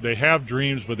 or they have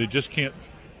dreams but they just can't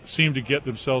seem to get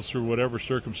themselves through whatever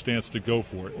circumstance to go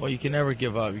for it? Well, you can never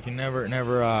give up. You can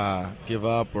never give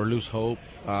up or lose hope.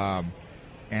 You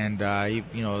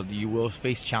will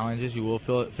face challenges. You will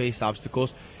face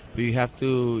obstacles, but you have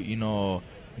to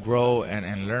grow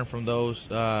and learn from those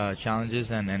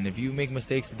challenges. And if you make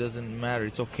mistakes, it doesn't matter.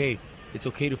 It's okay. It's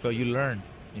okay to fail. You learn.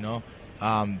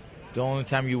 The only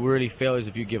time you really fail is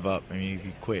if you give up. If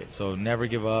you quit. So never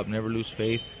give up. Never lose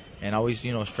faith. And always,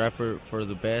 strive for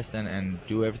the best and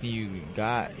do everything you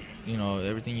got,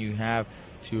 everything you have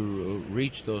to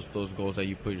reach those goals that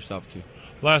you put yourself to.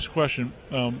 Last question.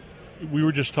 We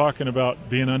were just talking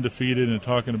about being undefeated and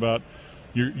talking about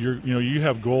you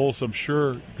have goals, I'm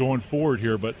sure, going forward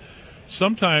here, but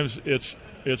sometimes it's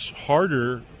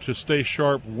harder to stay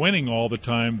sharp winning all the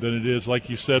time than it is, like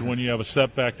you said, when you have a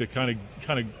setback that kind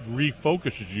of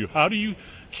refocuses you. How do you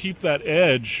keep that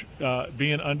edge,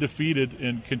 being undefeated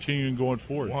and continuing going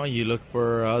forward? Well, you look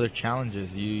for other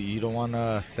challenges. You don't want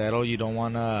to settle. You don't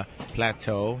want to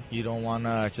plateau. You don't want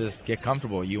to just get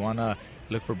comfortable. You want to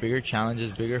look for bigger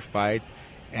challenges, bigger fights,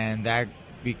 and that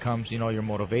becomes, your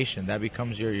motivation. That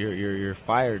becomes your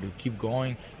fire to keep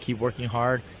going, keep working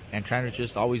hard, and trying to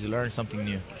just always learn something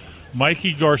new.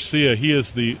 Mikey Garcia, he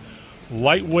is the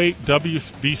lightweight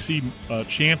WBC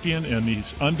champion, and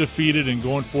he's undefeated and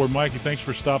going forward. Mikey, thanks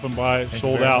for stopping by.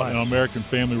 Sold Out on American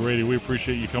Family Radio. We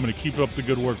appreciate you coming to keep up the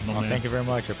good work, my man. Thank you very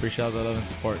much. I appreciate all the love and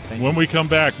support. Thank when you. we come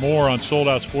back, more on Sold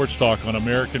Out Sports Talk on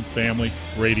American Family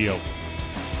Radio.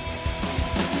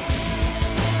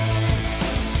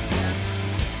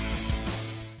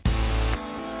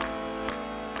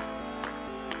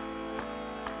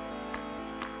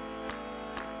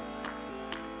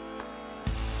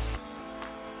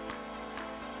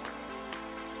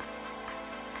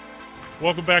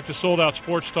 Welcome back to Sold Out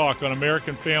Sports Talk on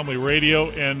American Family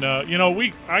Radio. And,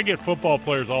 I get football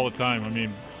players all the time. I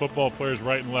mean, football players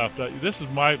right and left. This is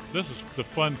the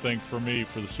fun thing for me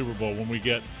for the Super Bowl, when we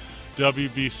get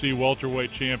WBC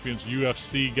welterweight champions,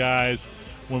 UFC guys,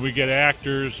 when we get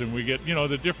actors and we get,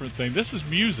 the different thing. This is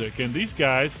music, and these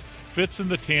guys, Fitz and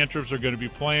the Tantrums, are going to be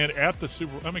playing at the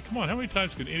Super Bowl. I mean, come on, how many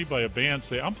times can a band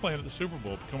say, I'm playing at the Super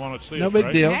Bowl? Come on, let's see No it, big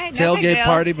right? deal. Right, no Tailgate big deal.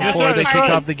 party before they kick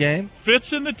off the game.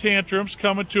 Fitz and the Tantrums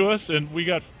coming to us, and we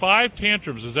got 5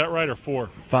 tantrums. Is that right, or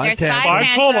 4? 5 There's tantrums. 5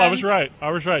 5 total. tantrums. I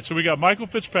was right. So we got Michael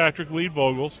Fitzpatrick, lead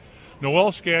vocals,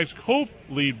 Noel Skaggs,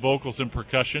 co-lead vocals and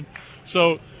percussion.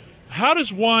 So how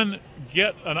does one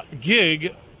get a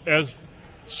gig as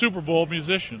Super Bowl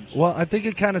musicians? Well, I think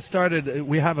it kind of started.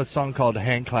 We have a song called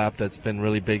Hand Clap that's been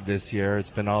really big this year. It's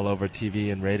been all over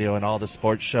TV and radio and all the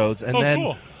sports shows. And then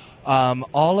cool.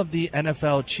 all of the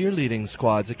NFL cheerleading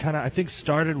squads, it kind of, I think,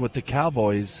 started with the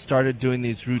Cowboys, started doing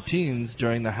these routines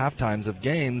during the halftimes of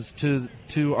games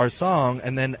to our song.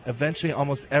 And then eventually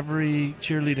almost every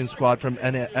cheerleading squad from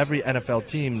every NFL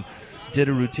team did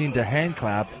a routine to hand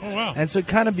clap. Oh, wow. And so it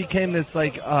kind of became this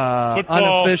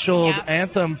unofficial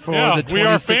anthem for the 2016 We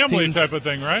Are Family type of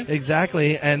thing, right?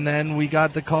 Exactly. And then we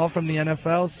got the call from the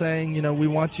NFL saying, we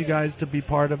want you guys to be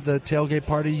part of the tailgate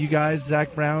party. You guys,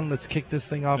 Zach Brown, let's kick this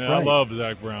thing off right. I love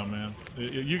Zach Brown, man.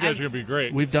 You guys are going to be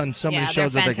great. We've done so many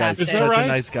shows with that guy. fantastic. He's Is that such right? a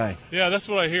nice guy. Yeah, that's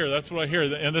what I hear.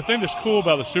 And the thing that's cool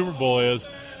about the Super Bowl is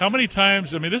how many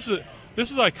times, I mean, this is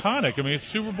iconic. I mean, it's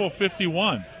Super Bowl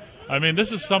 51. I mean,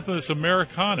 this is something that's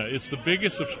Americana. It's the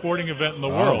biggest sporting event in the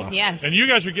world. Yes. And you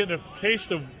guys are getting a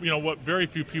taste of, what very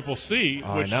few people see,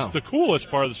 which is the coolest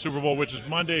part of the Super Bowl, which is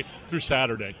Monday through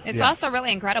Saturday. It's also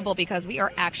really incredible because we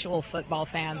are actual football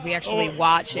fans. We actually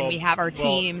watch and we have our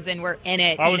teams and we're in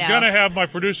it. I was going to have my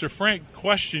producer, Frank,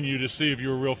 question you to see if you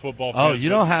were a real football fan. Oh, you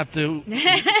don't have to.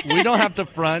 We don't have to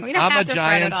front. We don't I'm have a to front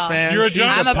Giants at all. fan. You're a She's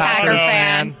Giants I'm a Packers Packer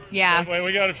fan. Yeah. Wait,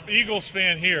 we got an Eagles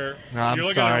fan here. No, I'm You're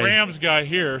looking sorry. at a Rams guy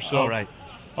here. So.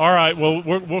 All right. Well,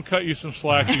 we'll cut you some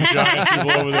slack, you Giant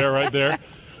people over there, right there.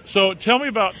 So tell me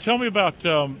about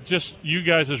just you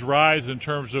guys' rise in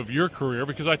terms of your career,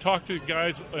 because I talk to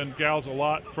guys and gals a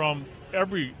lot from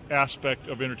every aspect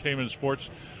of entertainment and sports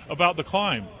about the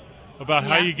climb, about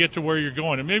how you get to where you're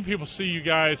going. And maybe people see you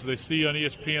guys, they see on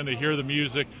ESPN, they hear the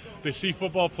music, they see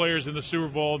football players in the Super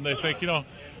Bowl, and they think,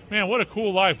 man, what a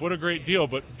cool life, what a great deal.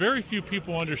 But very few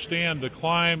people understand the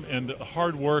climb and the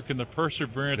hard work and the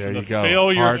perseverance and the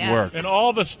failure hard work. and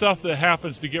all the stuff that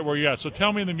happens to get where you're at. So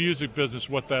tell me in the music business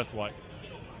what that's like.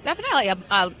 Definitely,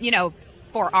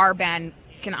 for our band,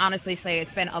 can honestly say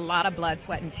it's been a lot of blood,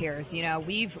 sweat, and tears.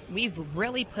 We've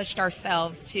really pushed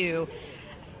ourselves to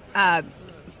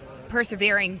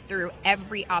persevering through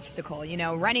every obstacle,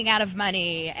 running out of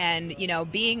money and,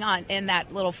 being in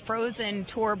that little frozen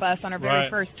tour bus on our very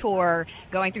first tour,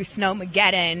 going through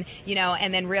Snowmageddon,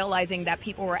 and then realizing that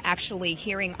people were actually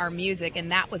hearing our music.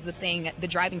 And that was the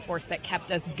driving force that kept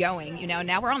us going.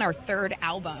 Now we're on our 3rd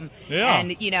album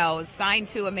and, signed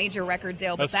to a major record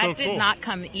deal, but that did not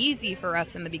come easy for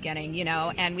us in the beginning,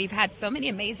 and we've had so many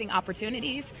amazing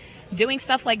opportunities. Doing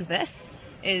stuff like this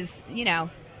is,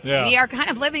 we are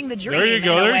kind of living the dream in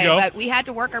a way, but we had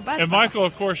to work our butts off. And Michael,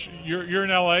 of course, you're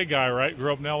an L.A. guy, right?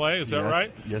 Grew up in L.A., is that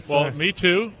right? Yes, sir. Well, me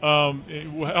too. How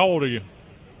old are you?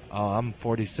 Oh, I'm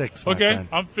 46, my friend.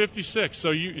 I'm 56.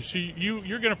 So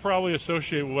you're going to probably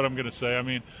associate with what I'm going to say. I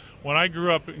mean, when I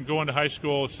grew up and going to high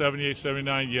school, 78,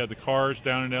 79, you had the Cars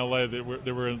down in L.A. They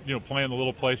were playing the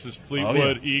little places,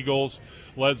 Fleetwood, Eagles,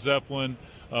 Led Zeppelin.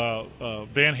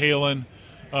 Van Halen.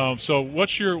 So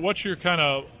what's your kind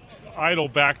of idol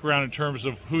background in terms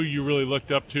of who you really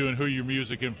looked up to and who your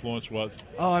music influence was?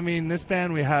 Oh, I mean, this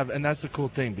band we have, and that's the cool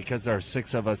thing, because there are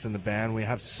 6 of us in the band, we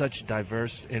have such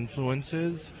diverse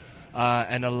influences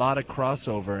and a lot of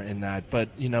crossover in that. But,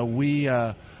 you know, we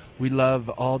love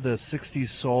all the 60s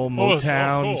soul,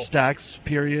 Motown, Stax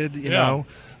period, you know.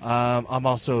 I'm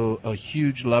also a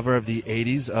huge lover of the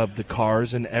 80s, of the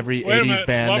Cars and every 80s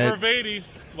band. Lover of 80s.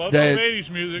 Love of 80s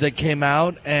music. That came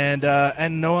out. And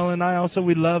Noel and I also,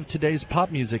 we love today's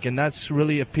pop music. And that's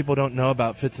really, if people don't know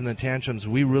about Fitz and the Tantrums,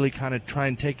 we really kind of try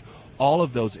and take all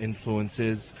of those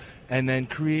influences and then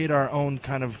create our own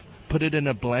kind of, put it in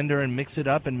a blender and mix it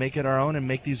up and make it our own and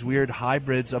make these weird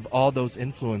hybrids of all those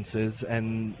influences,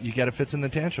 and you get a Fitz and the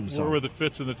Tantrums song. Where were the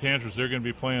Fitz and the Tantrums? They're going to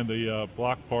be playing the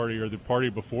block party or the party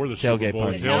before the tailgate Super Bowl.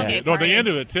 Party. Tailgate. No, the end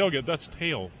of it, tailgate. That's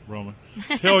tail, Roman.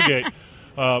 Tailgate.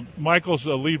 Michael's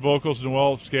lead vocals,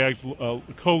 Noel Skaggs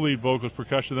co-lead vocals,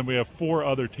 percussion. Then we have 4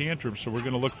 other Tantrums, so we're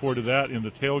going to look forward to that in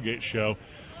the tailgate show.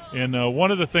 And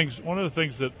one of the things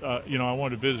that I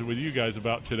wanted to visit with you guys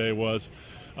about today was,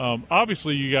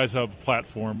 obviously you guys have a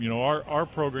platform. You know, our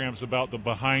program's about the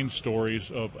behind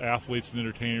stories of athletes and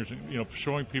entertainers, and, you know,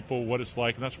 showing people what it's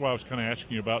like. And that's why I was kind of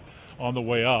asking you about on the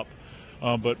way up.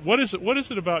 But what is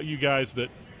it about you guys that,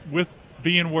 with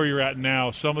being where you're at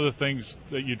now, some of the things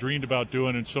that you dreamed about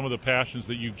doing and some of the passions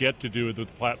that you get to do with the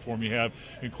platform you have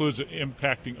includes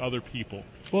impacting other people?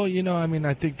 Well, you know, I mean,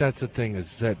 I think that's the thing,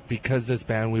 is that because this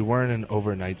band, we weren't an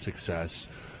overnight success.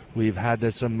 We've had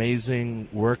this amazing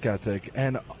work ethic,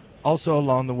 and also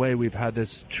along the way we've had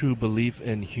this true belief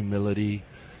in humility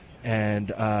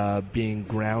and being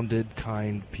grounded,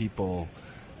 kind people.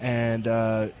 And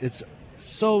it's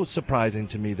so surprising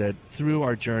to me that through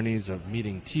our journeys of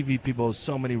meeting TV people,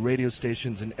 so many radio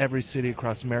stations in every city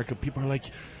across America, people are like,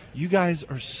 you guys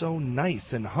are so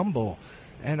nice and humble.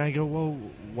 And I go, well,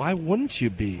 why wouldn't you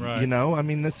be? Right. You know, I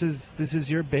mean, this is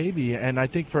your baby. And I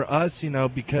think for us, you know,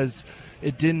 because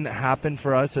it didn't happen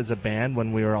for us as a band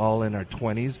when we were all in our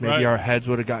 20s, maybe our heads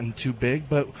would have gotten too big,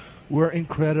 but we're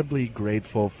incredibly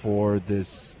grateful for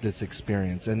this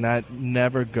experience, and that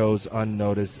never goes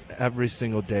unnoticed. Every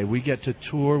single day we get to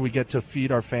tour, we get to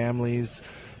feed our families,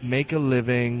 make a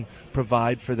living,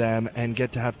 provide for them, and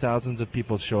get to have thousands of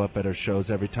people show up at our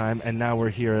shows every time. And now we're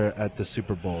here at the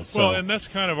Super Bowl. So. Well, and that's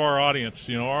kind of our audience.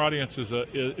 You know, our audience is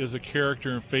a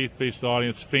character and faith-based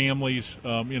audience. Families,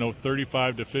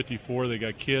 35 to 54. They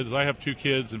got kids. I have 2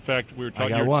 kids. In fact, we were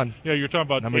talking. I got one. Yeah, you're talking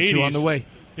about number 80s. 2 on the way.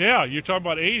 Yeah, you're talking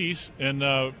about 80s,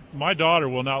 and my daughter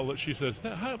will not. She says,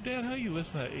 Dad, how do you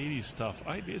listen to that 80s stuff?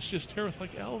 It's just terrible. It's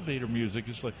like elevator music.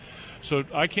 It's like, so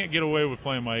I can't get away with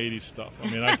playing my 80s stuff. I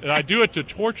mean, I do it to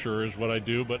torture is what I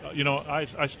do, but, you know,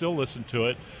 I still listen to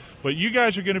it. But you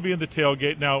guys are going to be in the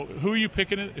tailgate. Now, who are you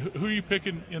picking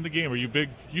in the game? Are you big?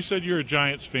 You said you're a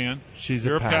Giants fan.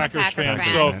 You're a Packers fan.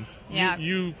 So yeah.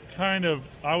 You kind of,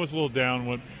 I was a little down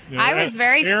when, you know, I was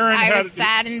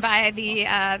saddened by the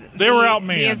they were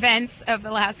outmanned. The events of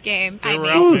the last game.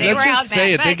 Let's just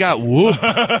say it. They got whooped.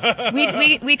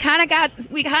 we kind of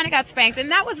got spanked,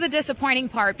 and that was the disappointing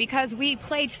part, because we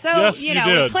played so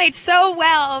we played so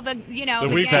well.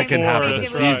 The second half of the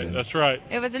season. That's right.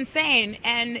 It was insane,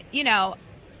 and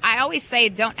I always say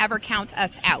don't ever count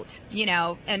us out.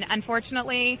 And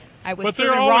unfortunately, I was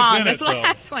proven wrong this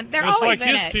last one. They're always in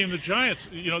it. It's like his team, the Giants.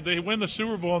 They win the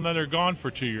Super Bowl and then they're gone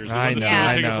for 2 years. I know.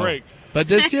 Take a break. But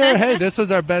this year, hey, this was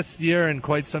our best year in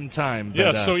quite some time.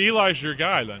 But, so Eli's your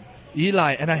guy then.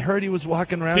 Eli, and I heard he was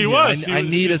walking around. He was. I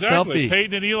need exactly. a selfie.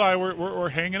 Peyton and Eli were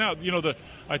hanging out.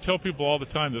 I tell people all the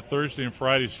time that Thursday and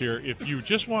Fridays here, if you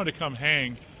just wanted to come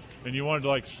hang, and you wanted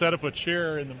to set up a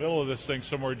chair in the middle of this thing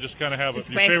somewhere, just kind of have your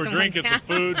favorite drink and some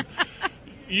food.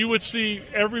 You would see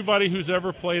everybody who's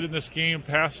ever played in this game,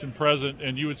 past and present,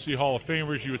 and you would see Hall of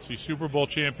Famers, you would see Super Bowl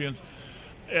champions.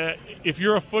 If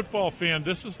you're a football fan,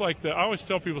 this is like I always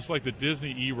tell people it's like the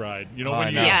Disney E-Ride.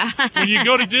 When you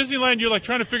go to Disneyland, you're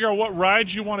trying to figure out what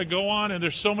rides you want to go on, and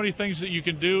there's so many things that you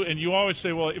can do, and you always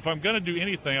say, well, if I'm going to do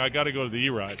anything, I got to go to the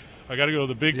E-Ride. I got to go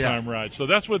to the big-time ride. So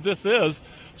that's what this is.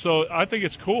 So I think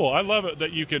it's cool. I love it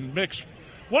that you can mix.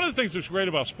 One of the things that's great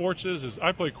about sports is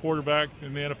I played quarterback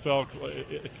in the NFL.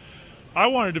 I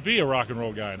wanted to be a rock and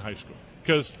roll guy in high school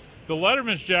because the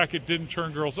Letterman's jacket didn't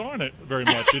turn girls on it very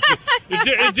much.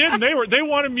 It didn't. They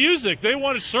wanted music. They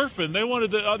wanted surfing. They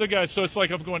wanted the other guys. So it's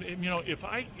like I'm going, if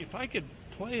I could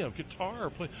play a guitar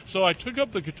so I took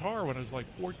up the guitar when I was like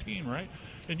 14, right?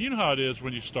 And you know how it is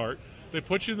when you start. They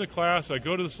put you in the class. I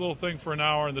go to this little thing for an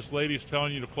hour, and this lady's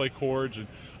telling you to play chords, and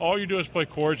all you do is play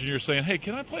chords, and you're saying, "Hey,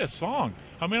 can I play a song?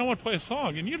 I mean, I want to play a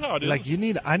song." And you know how it is. Like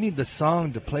I need the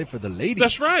song to play for the ladies.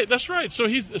 That's right. So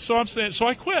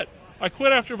I quit. I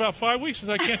quit after about 5 weeks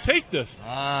because I can't take this. See,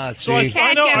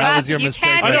 that was your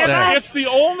mistake right there. It's the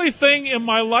only thing in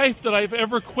my life that I've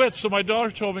ever quit. So my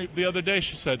daughter told me the other day,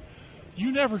 she said,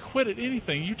 "You never quit at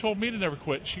anything. You told me to never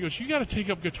quit." She goes, "You got to take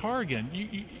up guitar again.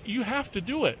 You have to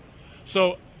do it."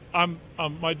 So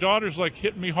my daughter's like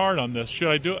hitting me hard on this. Should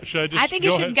I do it? Should I just? I think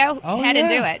you should go ahead and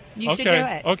do it. You should do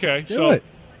it. Okay. Do it.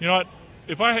 You know what?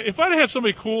 If I'd had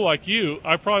somebody cool like you,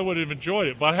 I probably would have enjoyed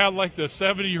it. But I had like the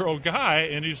 70-year-old guy,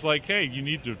 and he's like, "Hey, you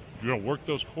need to work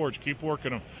those chords. Keep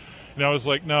working them." And I was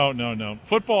like, no.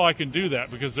 Football, I can do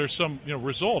that because there's some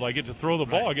result. I get to throw the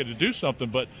ball. I get to do something.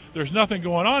 But there's nothing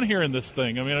going on here in this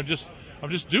thing. I mean, I'm just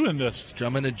doing this.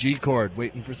 Strumming a G chord,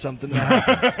 waiting for something to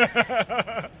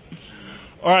happen.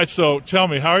 All right, so tell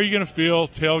me, how are you going to feel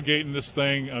tailgating this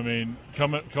thing? I mean,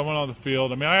 coming on the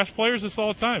field. I mean, I ask players this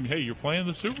all the time. Hey, you're playing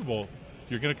the Super Bowl.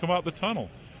 You're going to come out the tunnel.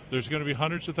 There's going to be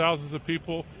hundreds of thousands of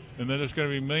people, and then there's going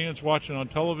to be millions watching on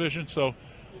television. So,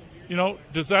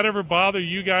 does that ever bother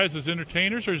you guys as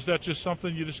entertainers, or is that just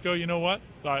something you just go, you know what,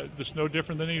 it's no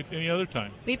different than any other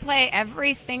time? We play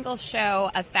every single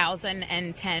show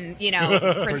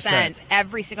 1,010%,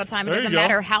 every single time. It doesn't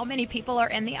matter how many people are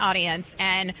in the audience,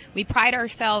 and we pride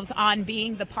ourselves on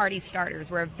being the party starters.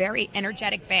 We're a very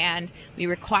energetic band. We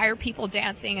require people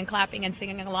dancing and clapping and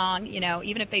singing along.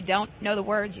 Even if they don't know the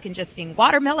words, you can just sing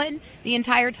Watermelon the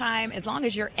entire time as long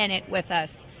as you're in it with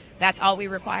us. That's all we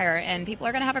require, and people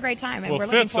are going to have a great time, and we're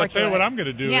looking Fitz, forward to it. I'll tell you what I'm going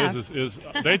to do is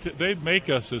they'd make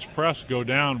us as press go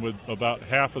down with about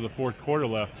half of the fourth quarter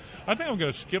left. I think I'm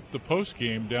going to skip the post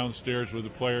game downstairs with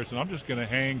the players, and I'm just going to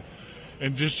hang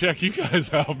and just check you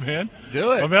guys out, man.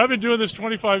 Do it. I mean, I've been doing this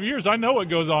 25 years. I know what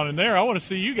goes on in there. I want to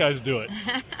see you guys do it.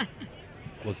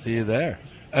 We'll see you there.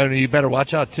 And you better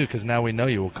watch out, too, because now we know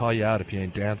you. We'll call you out if you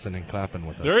ain't dancing and clapping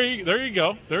with us. There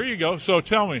you go. So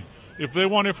tell me, if they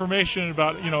want information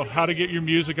about, how to get your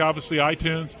music, obviously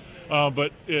iTunes,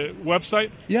 but website?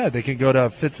 Yeah, they can go to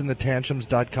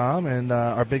fitsinthetantrums.com, and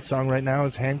our big song right now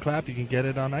is Hand Clap. You can get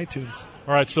it on iTunes.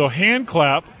 All right, so Hand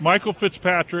Clap, Michael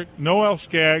Fitzpatrick, Noel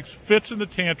Skaggs, Fitz and the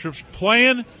Tantrums,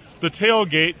 playing the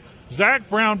tailgate. Zach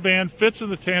Brown Band, Fitz and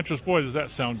the Tantrums. Boy, does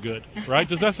that sound good, right?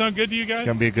 Does that sound good to you guys? It's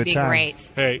going to be a good time. Great.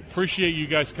 Hey, appreciate you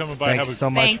guys coming by. Thanks so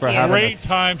much for having us. Great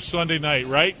time Sunday night,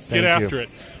 right? Thank Get after you. it.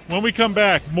 When we come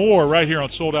back, more right here on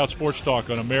Sold Out Sports Talk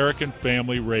on American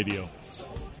Family Radio.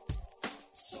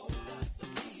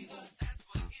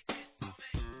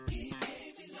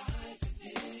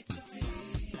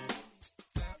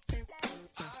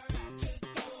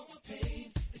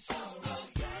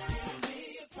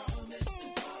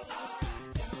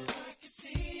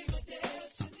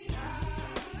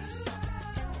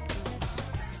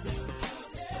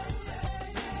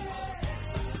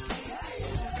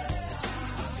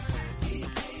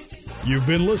 You've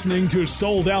been listening to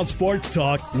Sold Out Sports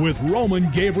Talk with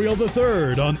Roman Gabriel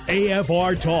III on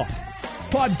AFR Talk.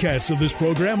 Podcasts of this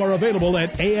program are available at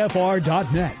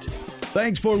afr.net.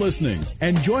 Thanks for listening,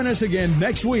 and join us again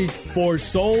next week for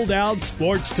Sold Out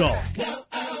Sports Talk. Now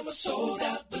I'm a sold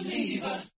out believer.